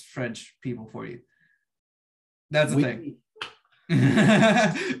French people for you. That's the thing.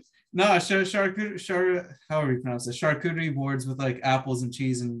 No, however you pronounce it, charcuterie boards with like apples and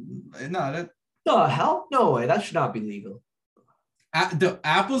cheese and no, that The hell? No way. That should not be legal. the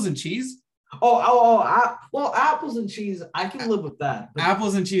apples and cheese. Well, apples and cheese, I can live with that.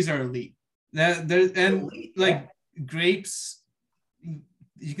 Apples and cheese are elite. That there and elite, like grapes,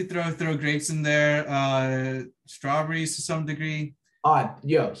 you could throw grapes in there. Strawberries to some degree.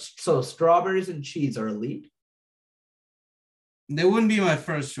 So strawberries and cheese are elite. They wouldn't be my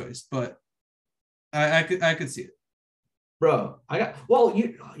first choice, but I could see it. Bro,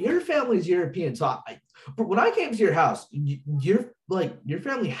 your family's European, so but when I came to your house, your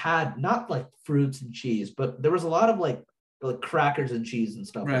family had not like fruits and cheese, but there was a lot of like crackers and cheese and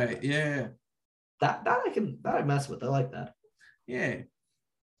stuff. Right? Like Yeah. that I mess with. I like that. Yeah,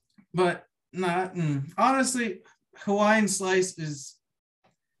 but not honestly. Hawaiian slice is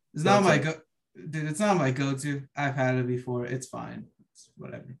not my go. Dude, it's not my go-to. I've had it before. It's fine. It's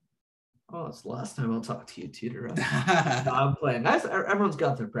whatever. Oh, it's the last time I'll talk to you, Tutor. No, I'm playing. Everyone's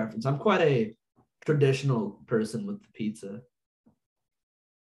got their preference. I'm quite a traditional person with the pizza,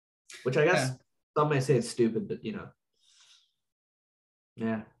 which I guess some may say it's stupid, but you know,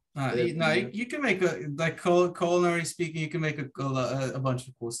 yeah. You can make culinary speaking. You can make a bunch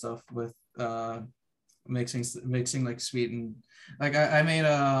of cool stuff with mixing like sweet and like I made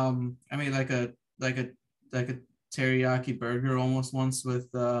like a teriyaki burger almost once with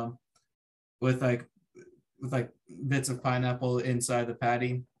like bits of pineapple inside the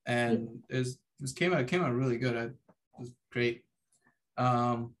patty, and it came out really good. It was great.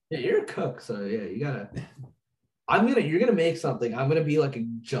 Yeah, you're a cook, so yeah, you gotta. You're gonna make something. I'm gonna be like a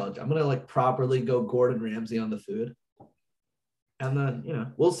judge. I'm gonna like properly go Gordon Ramsay on the food, and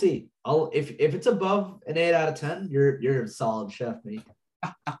then we'll see. If it's above an 8 out of 10, you're a solid chef, mate.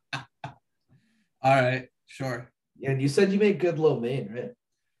 All right, sure. Yeah, and you said you make good lo mein, right?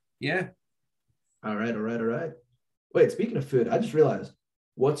 Yeah. All right. Wait, speaking of food, I just realized,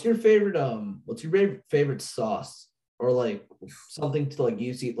 what's your favorite sauce, or like something to like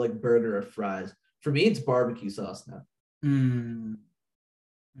use to eat like burger or fries? For me, it's barbecue sauce now.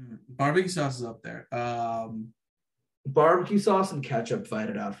 Barbecue sauce is up there. Barbecue sauce and ketchup fight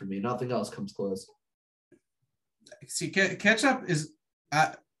it out for me. Nothing else comes close. See, ketchup is.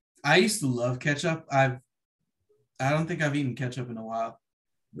 I used to love ketchup. I don't think I've eaten ketchup in a while.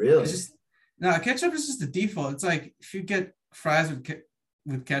 Really? No, ketchup is just the default. It's like if you get fries with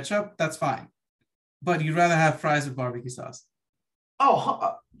ketchup, that's fine, but you'd rather have fries with barbecue sauce.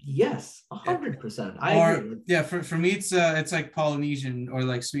 Oh, yes, 100%. I agree. Yeah, for me it's like Polynesian or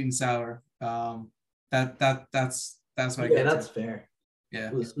like sweet and sour. That's what I get. That's fair.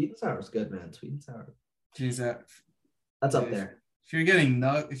 Yeah. Ooh, sweet and sour is good, man. Sweet and sour. Jeez, that's up there. If you're getting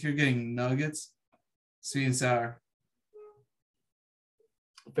nuggets, sweet and sour.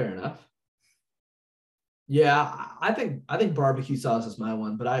 Fair enough. Yeah, I think barbecue sauce is my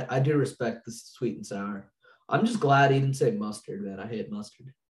one, but I do respect the sweet and sour. I'm just glad he didn't say mustard, man. I hate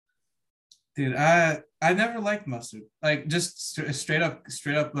mustard. Dude, I never liked mustard. Like just straight up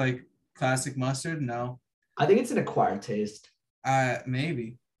like classic mustard. No. I think it's an acquired taste.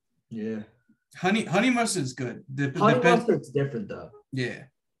 Maybe. Yeah. Honey mustard's good. Honey mustard's different though. Yeah.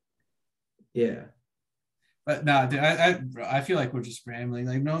 Yeah. But no, dude, I feel like we're just rambling.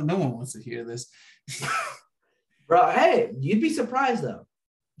 Like no one wants to hear this. Bro, hey, you'd be surprised though.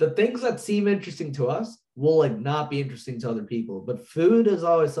 The things that seem interesting to us will like not be interesting to other people. But food is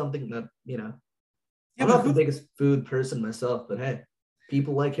always something that, Yeah, I'm but not the biggest food person myself, but hey,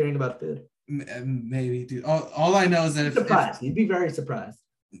 people like hearing about food. maybe, dude. All I know is that You'd be surprised. You'd be very surprised.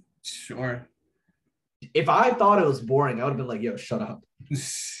 Sure. If I thought it was boring, I would have been like, yo, shut up.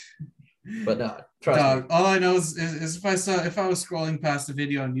 But no, trust me. All I know is if I was scrolling past a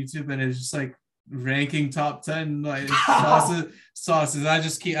video on YouTube and it's just like ranking top 10 like sauces, I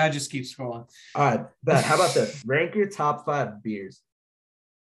just keep scrolling. All right, bet. How about this? Rank your top 5 beers.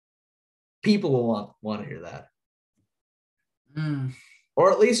 People will want to hear that.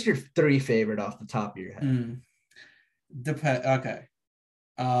 Or at least your 3 favorite off the top of your head. Okay.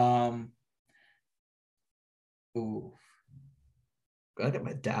 Ooh. Gotta get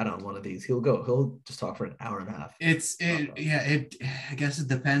my dad on one of these. He'll just talk for an hour and a half. I guess it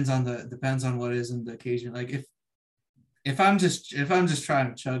depends on what is in the occasion. Like if I'm just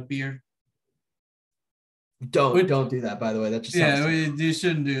trying to chug beer. Don't do that, by the way. That just sounds you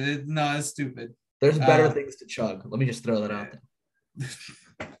shouldn't do it. No, it's stupid. There's better things to chug. Let me just throw that out there.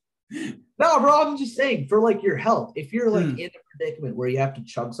 No, bro, I'm just saying for like your health. If you're like in a predicament where you have to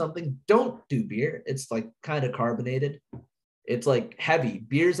chug something, don't do beer. It's like kind of carbonated. It's like heavy.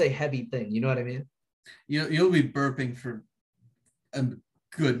 Beer's a heavy thing. You know what I mean? You'll be burping for a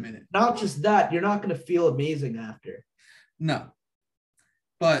good minute. Not just that, you're not going to feel amazing after. No.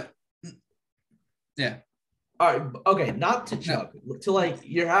 But yeah. All right. Okay. Not to chug. No. To like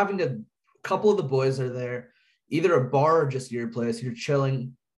you're having a couple of the boys are there, either a bar or just your place. You're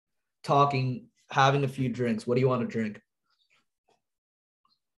chilling, talking, having a few drinks. What do you want to drink?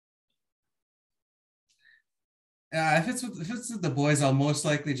 If it's with the boys, I'll most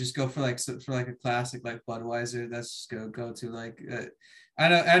likely just go for like a classic like Budweiser. That's just go to like.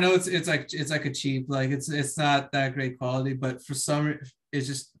 I know it's like a cheap, like it's not that great quality, but for some it's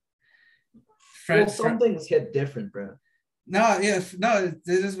just. Some things hit different, bro. No, it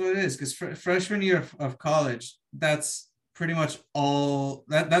is what it is. Because freshman year of college, that's pretty much all.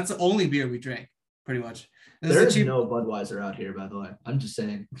 That's the only beer we drank, pretty much. There's no Budweiser out here, by the way. I'm just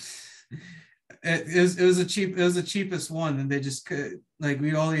saying. It was the cheapest one, and they just like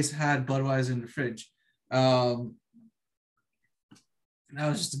we always had Budweiser in the fridge. And that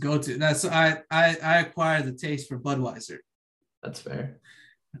was just a go-to. That's I acquired the taste for Budweiser. That's fair.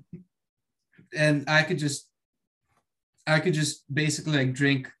 And I could just basically like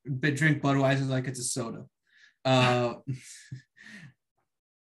drink Budweiser like it's a soda. Like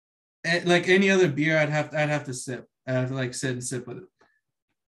any other beer, I'd have to sip. I'd have to like sit and sip with it.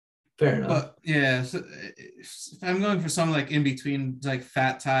 Fair enough. But yeah, so if I'm going for something like in between, like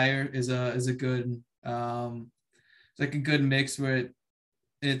Fat Tire is a good it's like a good mix where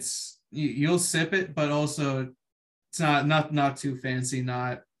you'll sip it, but also it's not too fancy,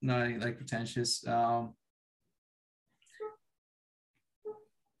 not like pretentious. I've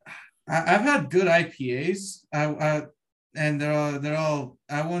had good IPAs. And they're all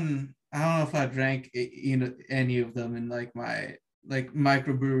I don't know if I drank any of them in like my like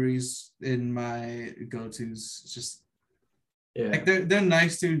microbreweries in my go-tos. It's just like they're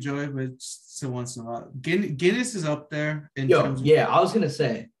nice to enjoy, but just once in a while. Guinness is up there in terms of I was gonna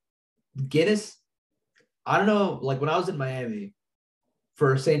say Guinness. I don't know, like when I was in Miami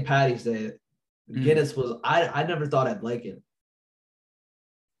for St. Patty's Day, Guinness was I never thought I'd like it.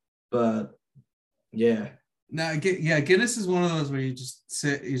 But yeah. No, Guinness is one of those where you just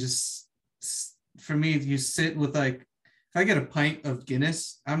sit, for me, you sit with like, if I get a pint of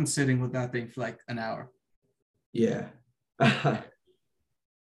Guinness, I'm sitting with that thing for like an hour. Yeah. I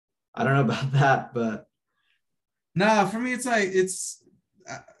don't know about that, but. No, for me, it's like,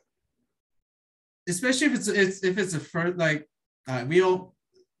 especially if it's a first, like,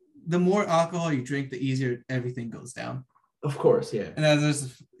 the more alcohol you drink, the easier everything goes down. Of course, yeah. And then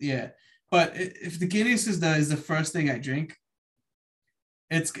but if the Guinness is the first thing I drink,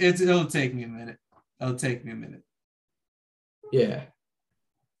 it'll take me a minute. Yeah.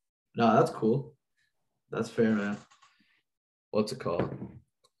 No, that's cool. That's fair, man. What's it called?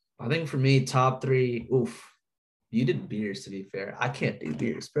 I think for me, top 3. Oof. You did beers, to be fair. I can't do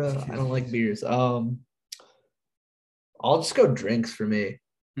beers, bro. I don't like beers. I'll just go drinks for me.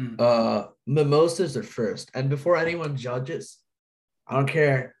 Mimosas are first. And before anyone judges, I don't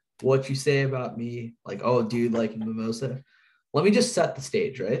care what you say about me, like, oh, dude, like mimosa. Let me just set the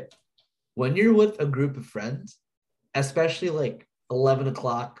stage, right? When you're with a group of friends, especially like 11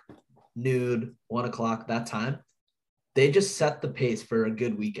 o'clock, noon, 1 o'clock, that time, they just set the pace for a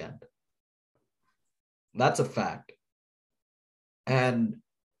good weekend. That's a fact. And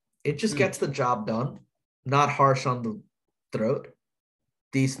it just gets the job done, not harsh on the throat.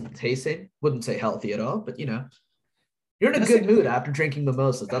 decent tasting. Wouldn't say healthy at all, but you're in a Does good it mood after drinking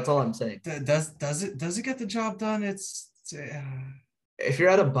mimosas. That's all I'm saying. does it get the job done? It's If you're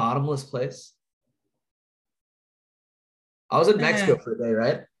at a bottomless place, I was in Mexico eh. for a day,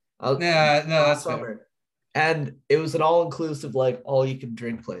 right? Yeah, no, Last that's fair. summer, and it was an all-inclusive, like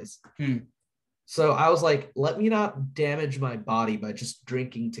all-you-can-drink place. So I was like, let me not damage my body by just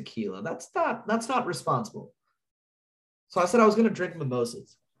drinking tequila. That's not responsible. So I said I was going to drink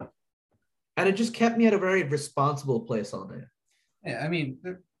mimosas, and it just kept me at a very responsible place all day. Yeah, I mean,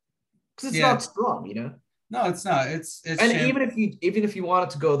 Because it's yeah, not strong. no, it's not. It's And even if you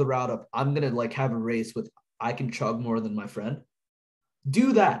wanted to go the route of I'm gonna like have a race with I can chug more than my friend,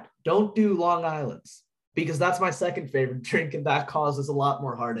 do that. Don't do Long Island's because that's my second favorite drink, and that causes a lot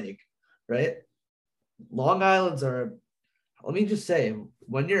more heartache, right? Long Island's are, let me just say,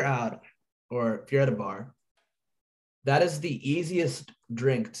 when you're out or if you're at a bar, that is the easiest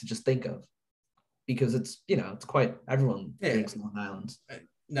drink to just think of because it's quite everyone drinks Long Island's.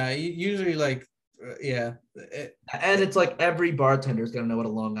 No, usually like yeah, And it's like every bartender is gonna know what a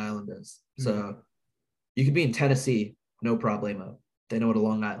Long Island is. So you could be in Tennessee, no problemo. They know what a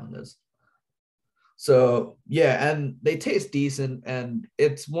Long Island is. So yeah, and they taste decent, and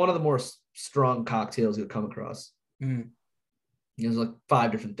it's one of the more strong cocktails you'll come across. There's like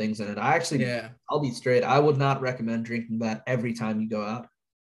 5 different things in it. I'll be straight. I would not recommend drinking that every time you go out.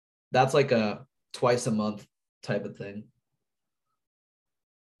 That's like a twice a month type of thing.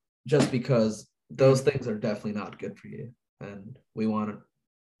 Just because those things are definitely not good for you. And we want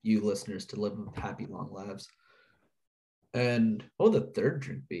you listeners to live happy, long lives. And what would the third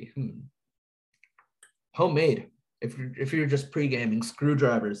drink be? Homemade. If you're just pre-gaming,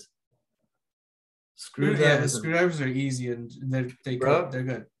 screwdrivers. Screwdrivers are easy and they're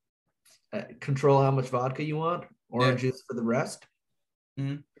good. Control how much vodka you want. Orange juice for the rest.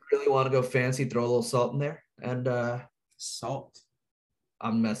 You really want to go fancy, throw a little salt in there. And salt.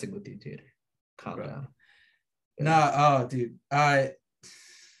 I'm messing with you, dude. Calm down. Yeah. Nah, oh, dude.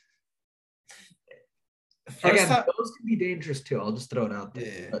 Again, those can be dangerous too. I'll just throw it out there.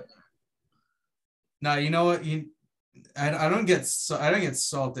 Yeah. But... Now you know what I don't get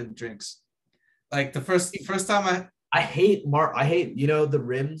salt in drinks. Like the first time I hate the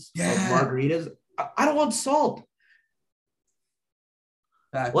rims of margaritas. I don't want salt.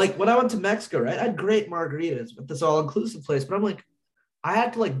 Like when I went to Mexico, right? I had great margaritas at this all-inclusive place, but I'm like, I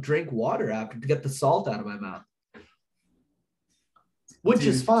had to like drink water after to get the salt out of my mouth, which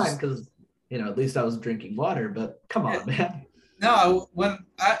is fine because at least I was drinking water. But come on, man. No, the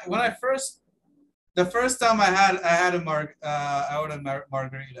first time I ordered a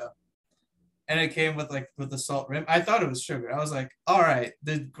margarita, and it came with the salt rim. I thought it was sugar. I was like, all right,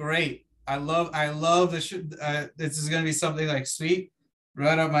 this is great. I love the this is gonna be something like sweet,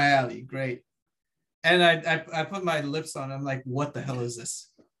 right up my alley. Great. And I put my lips on it. I'm like, what the hell is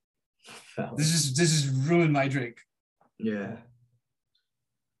this? This just ruined my drink. Yeah.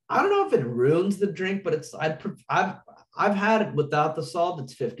 I don't know if it ruins the drink, but I've had it without the salt.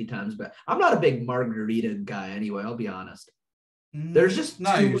 It's 50 times better. I'm not a big margarita guy anyway. I'll be honest. There's just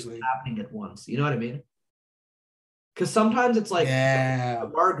not too usually much happening at once. You know what I mean? Because sometimes it's like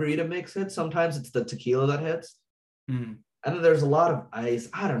the margarita makes it. Sometimes it's the tequila that hits. And then there's a lot of ice.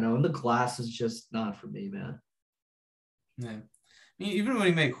 I don't know. And the glass is just not for me, man. Yeah. Even when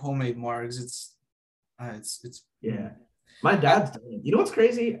you make homemade margs, it's yeah. My dad's done it. You know what's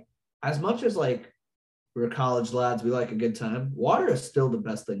crazy? As much as like we're college lads, we like a good time. Water is still the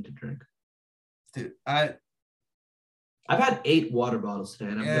best thing to drink. Dude, I've had 8 water bottles today,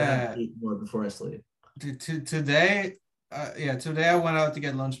 and I'm gonna have 8 more before I sleep. Today I went out to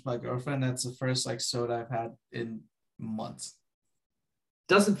get lunch with my girlfriend. That's the first soda I've had in months.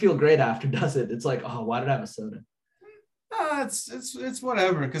 Doesn't feel great after, does it? It's like, oh, why did I have a soda? No, it's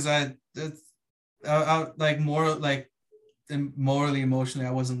whatever because I like more like morally, emotionally,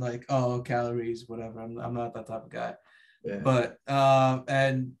 I wasn't like, oh, calories, whatever. I'm not that type of guy. Yeah. But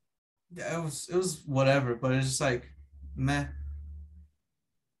and it was whatever. But it's just like, meh.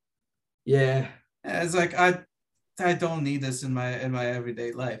 Yeah. It's like I don't need this in my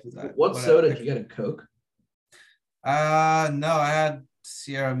everyday life. What soda did you get? A Coke? No, I had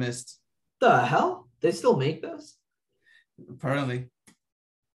Sierra Mist. The hell? They still make those? Apparently.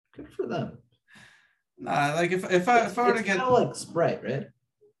 Good for them. Nah, like if I were to get kind of like Sprite, right?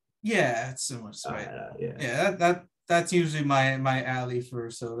 Yeah, it's similar to Sprite. That's usually my alley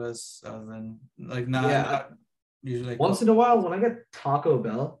for sodas. Other than not usually. Once in a while, when I get Taco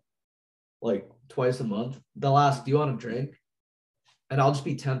Bell, like twice a month, they'll ask, "Do you want a drink?" And I'll just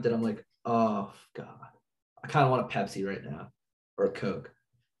be tempted. I'm like, "Oh God, I kind of want a Pepsi right now or a Coke."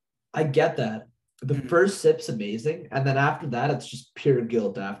 I get that. The Mm. first sip's amazing, and then after that, it's just pure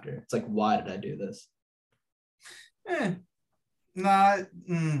guilt after. It's like, why did I do this? Eh, nah.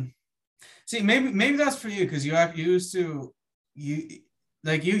 See, maybe that's for you because you used to you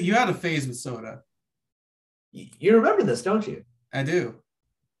like you had a phase with soda. You remember this, don't you? I do.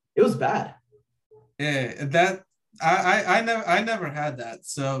 It was bad. Yeah, that I never had that.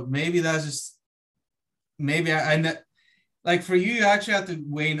 So maybe that's just maybe like for you, you actually have to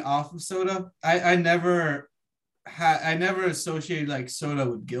wane off of soda. I never associated like soda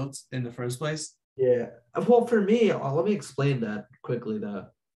with guilt in the first place. Yeah. Well, for me, let me explain that quickly though.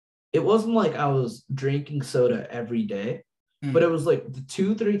 It wasn't like I was drinking soda every day, but it Mm. was like the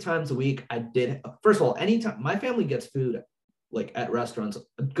 2, 3 times a week I did. First of all, anytime my family gets food like at restaurants,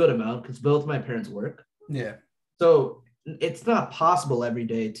 a good amount because both my parents work. Yeah. So it's not possible every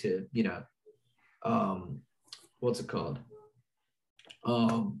day to, um, what's it called?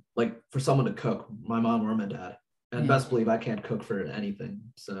 Like for someone to cook, my mom or my dad. And Mm. best believe I can't cook for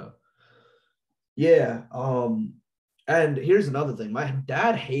anything. So yeah. And here's another thing. My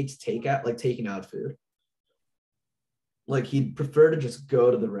dad hates takeout, like taking out food. Like he'd prefer to just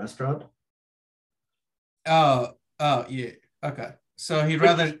go to the restaurant. Oh yeah. Okay. So he'd Which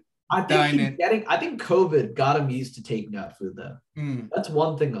rather I think dine he's in. getting, I think COVID got him used to taking out food though. Mm. That's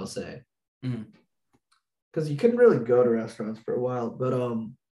one thing I'll say. Mm. Because you couldn't really go to restaurants for a while. But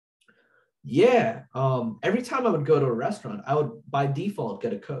yeah. Every time I would go to a restaurant, I would by default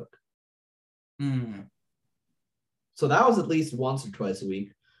get a Coke. Mm. So that was at least once or twice a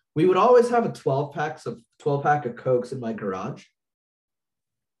week. We would always have a 12 pack of Cokes in my garage. Right.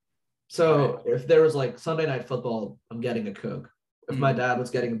 So if there was like Sunday night football, I'm getting a Coke. If my Mm. dad was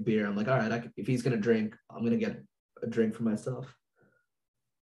getting a beer, I'm like, all right, if he's gonna drink, I'm gonna get a drink for myself.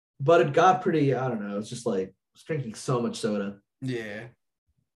 But it got pretty, I don't know, it's just like I was drinking so much soda. Yeah.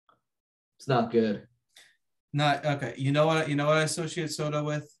 It's not good. Not okay. You know what I associate soda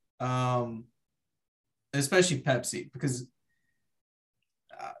with? Especially Pepsi, because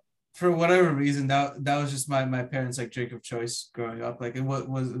uh, for whatever reason that was just my parents like drink of choice growing up. Like it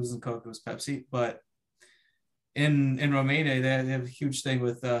wasn't Coke, it was Pepsi. But in Romania they have a huge thing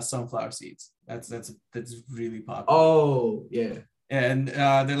with sunflower seeds. That's really popular. Oh yeah. And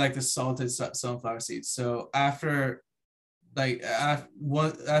they're like the salted sunflower seeds. So after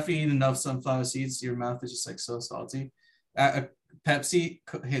eating enough sunflower seeds, your mouth is just like so salty. Pepsi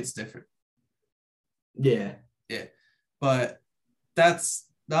hits different. Yeah. Yeah, but that's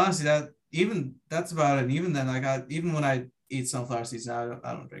honestly that's about it. And even then, even when I eat sunflower seeds now,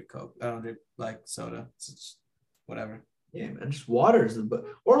 I don't drink Coke. I don't drink like soda. It's just whatever. Yeah, man. Just water is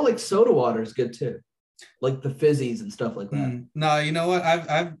the or like soda water is good too. Like the fizzies and stuff like that. No, you know what?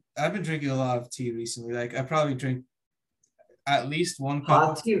 I've been drinking a lot of tea recently. Like I probably drink at least one cup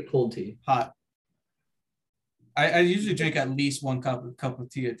Hot of tea or cold tea? hot. I usually drink at least one cup of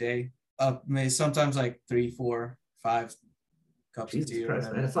tea a day. Maybe sometimes like 3, 4, 5 cups of Jesus tea or Christ, man,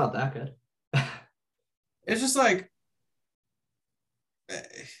 whatever. it's not that good. It's just like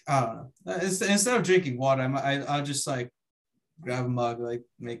I don't know. Instead of drinking water, I'll just like grab a mug, like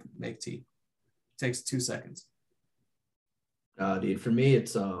make tea. It takes 2 seconds. Dude, for me,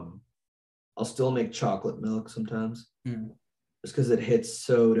 it's I'll still make chocolate milk sometimes, Mm. just because it hits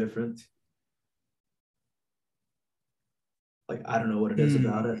so different. Like I don't know what it is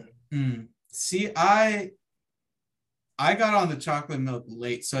about Mm. it. Mm. See, I got on the chocolate milk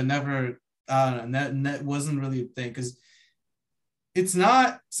late, so I never. I don't know. That wasn't really a thing because it's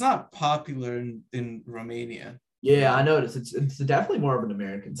not popular in Romania. Yeah, I Really, noticed. It's definitely more of an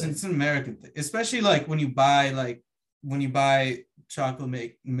American it's thing. an American thing, especially when you buy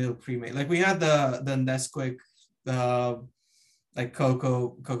chocolate milk pre-made. Like we had the Nesquik, uh, like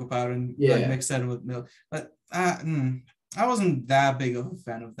cocoa powder, and like Yeah, mix that in with milk. But I wasn't that big of a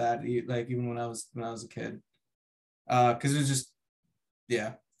fan of that. Like even when I was a kid, because it was just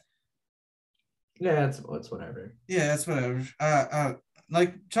yeah yeah, it's whatever. yeah that's whatever.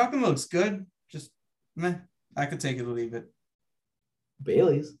 Like chocolate milk's good, just meh. I could take it or leave it.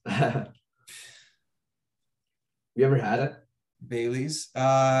 Bailey's. You ever had it? Bailey's,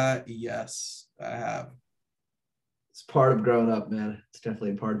 yes, I have. It's part of growing up, man. It's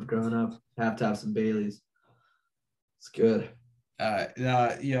definitely a part of growing up. Have to have some Bailey's. It's good.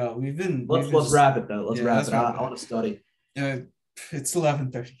 Yeah, we've Let's been let's just wrap it though. Let's yeah, wrap that's it. I, right. I want to study. It's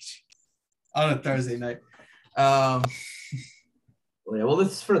 11:30 on a Thursday night. Um, Well, yeah, well,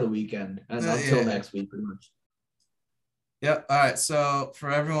 this is for the weekend and until yeah, next week, pretty much. yep. All right. So for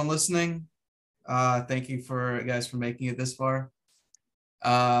everyone listening, thank you for guys for making it this far.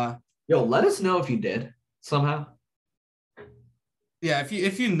 Uh, Yo, let us know if you did somehow. yeah,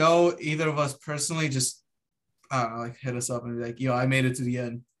 if you know either of us personally, just I don't know, like hit us up and be like, yo, I made it to the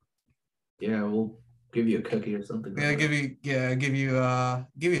end. Yeah, we'll give you a cookie or something. Yeah, give you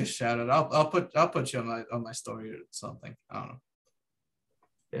a shout out. I'll put you on my story or something. I don't know.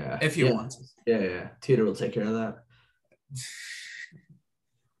 Yeah. If you want. Yeah. Tutor will take care of that.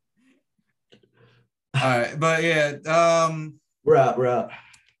 All right, but yeah, We're out.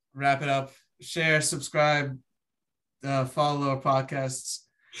 wrap it up. Share, subscribe, follow our podcasts.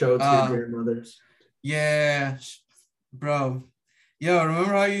 Show it to your grandmothers. Yeah, bro. Yo,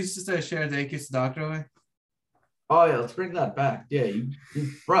 remember how you used to say share day keeps the doctor away? Oh yeah, let's bring that back. Yeah,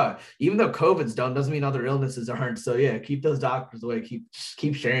 bro. Even though COVID's done, doesn't mean other illnesses aren't. So yeah, keep those doctors away.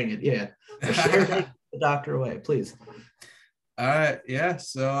 Keep sharing it. Yeah, so share the doctor away, please. All right. Yeah.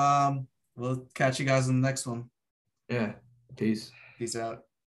 So we'll catch you guys in the next one. Yeah. Peace. Peace out.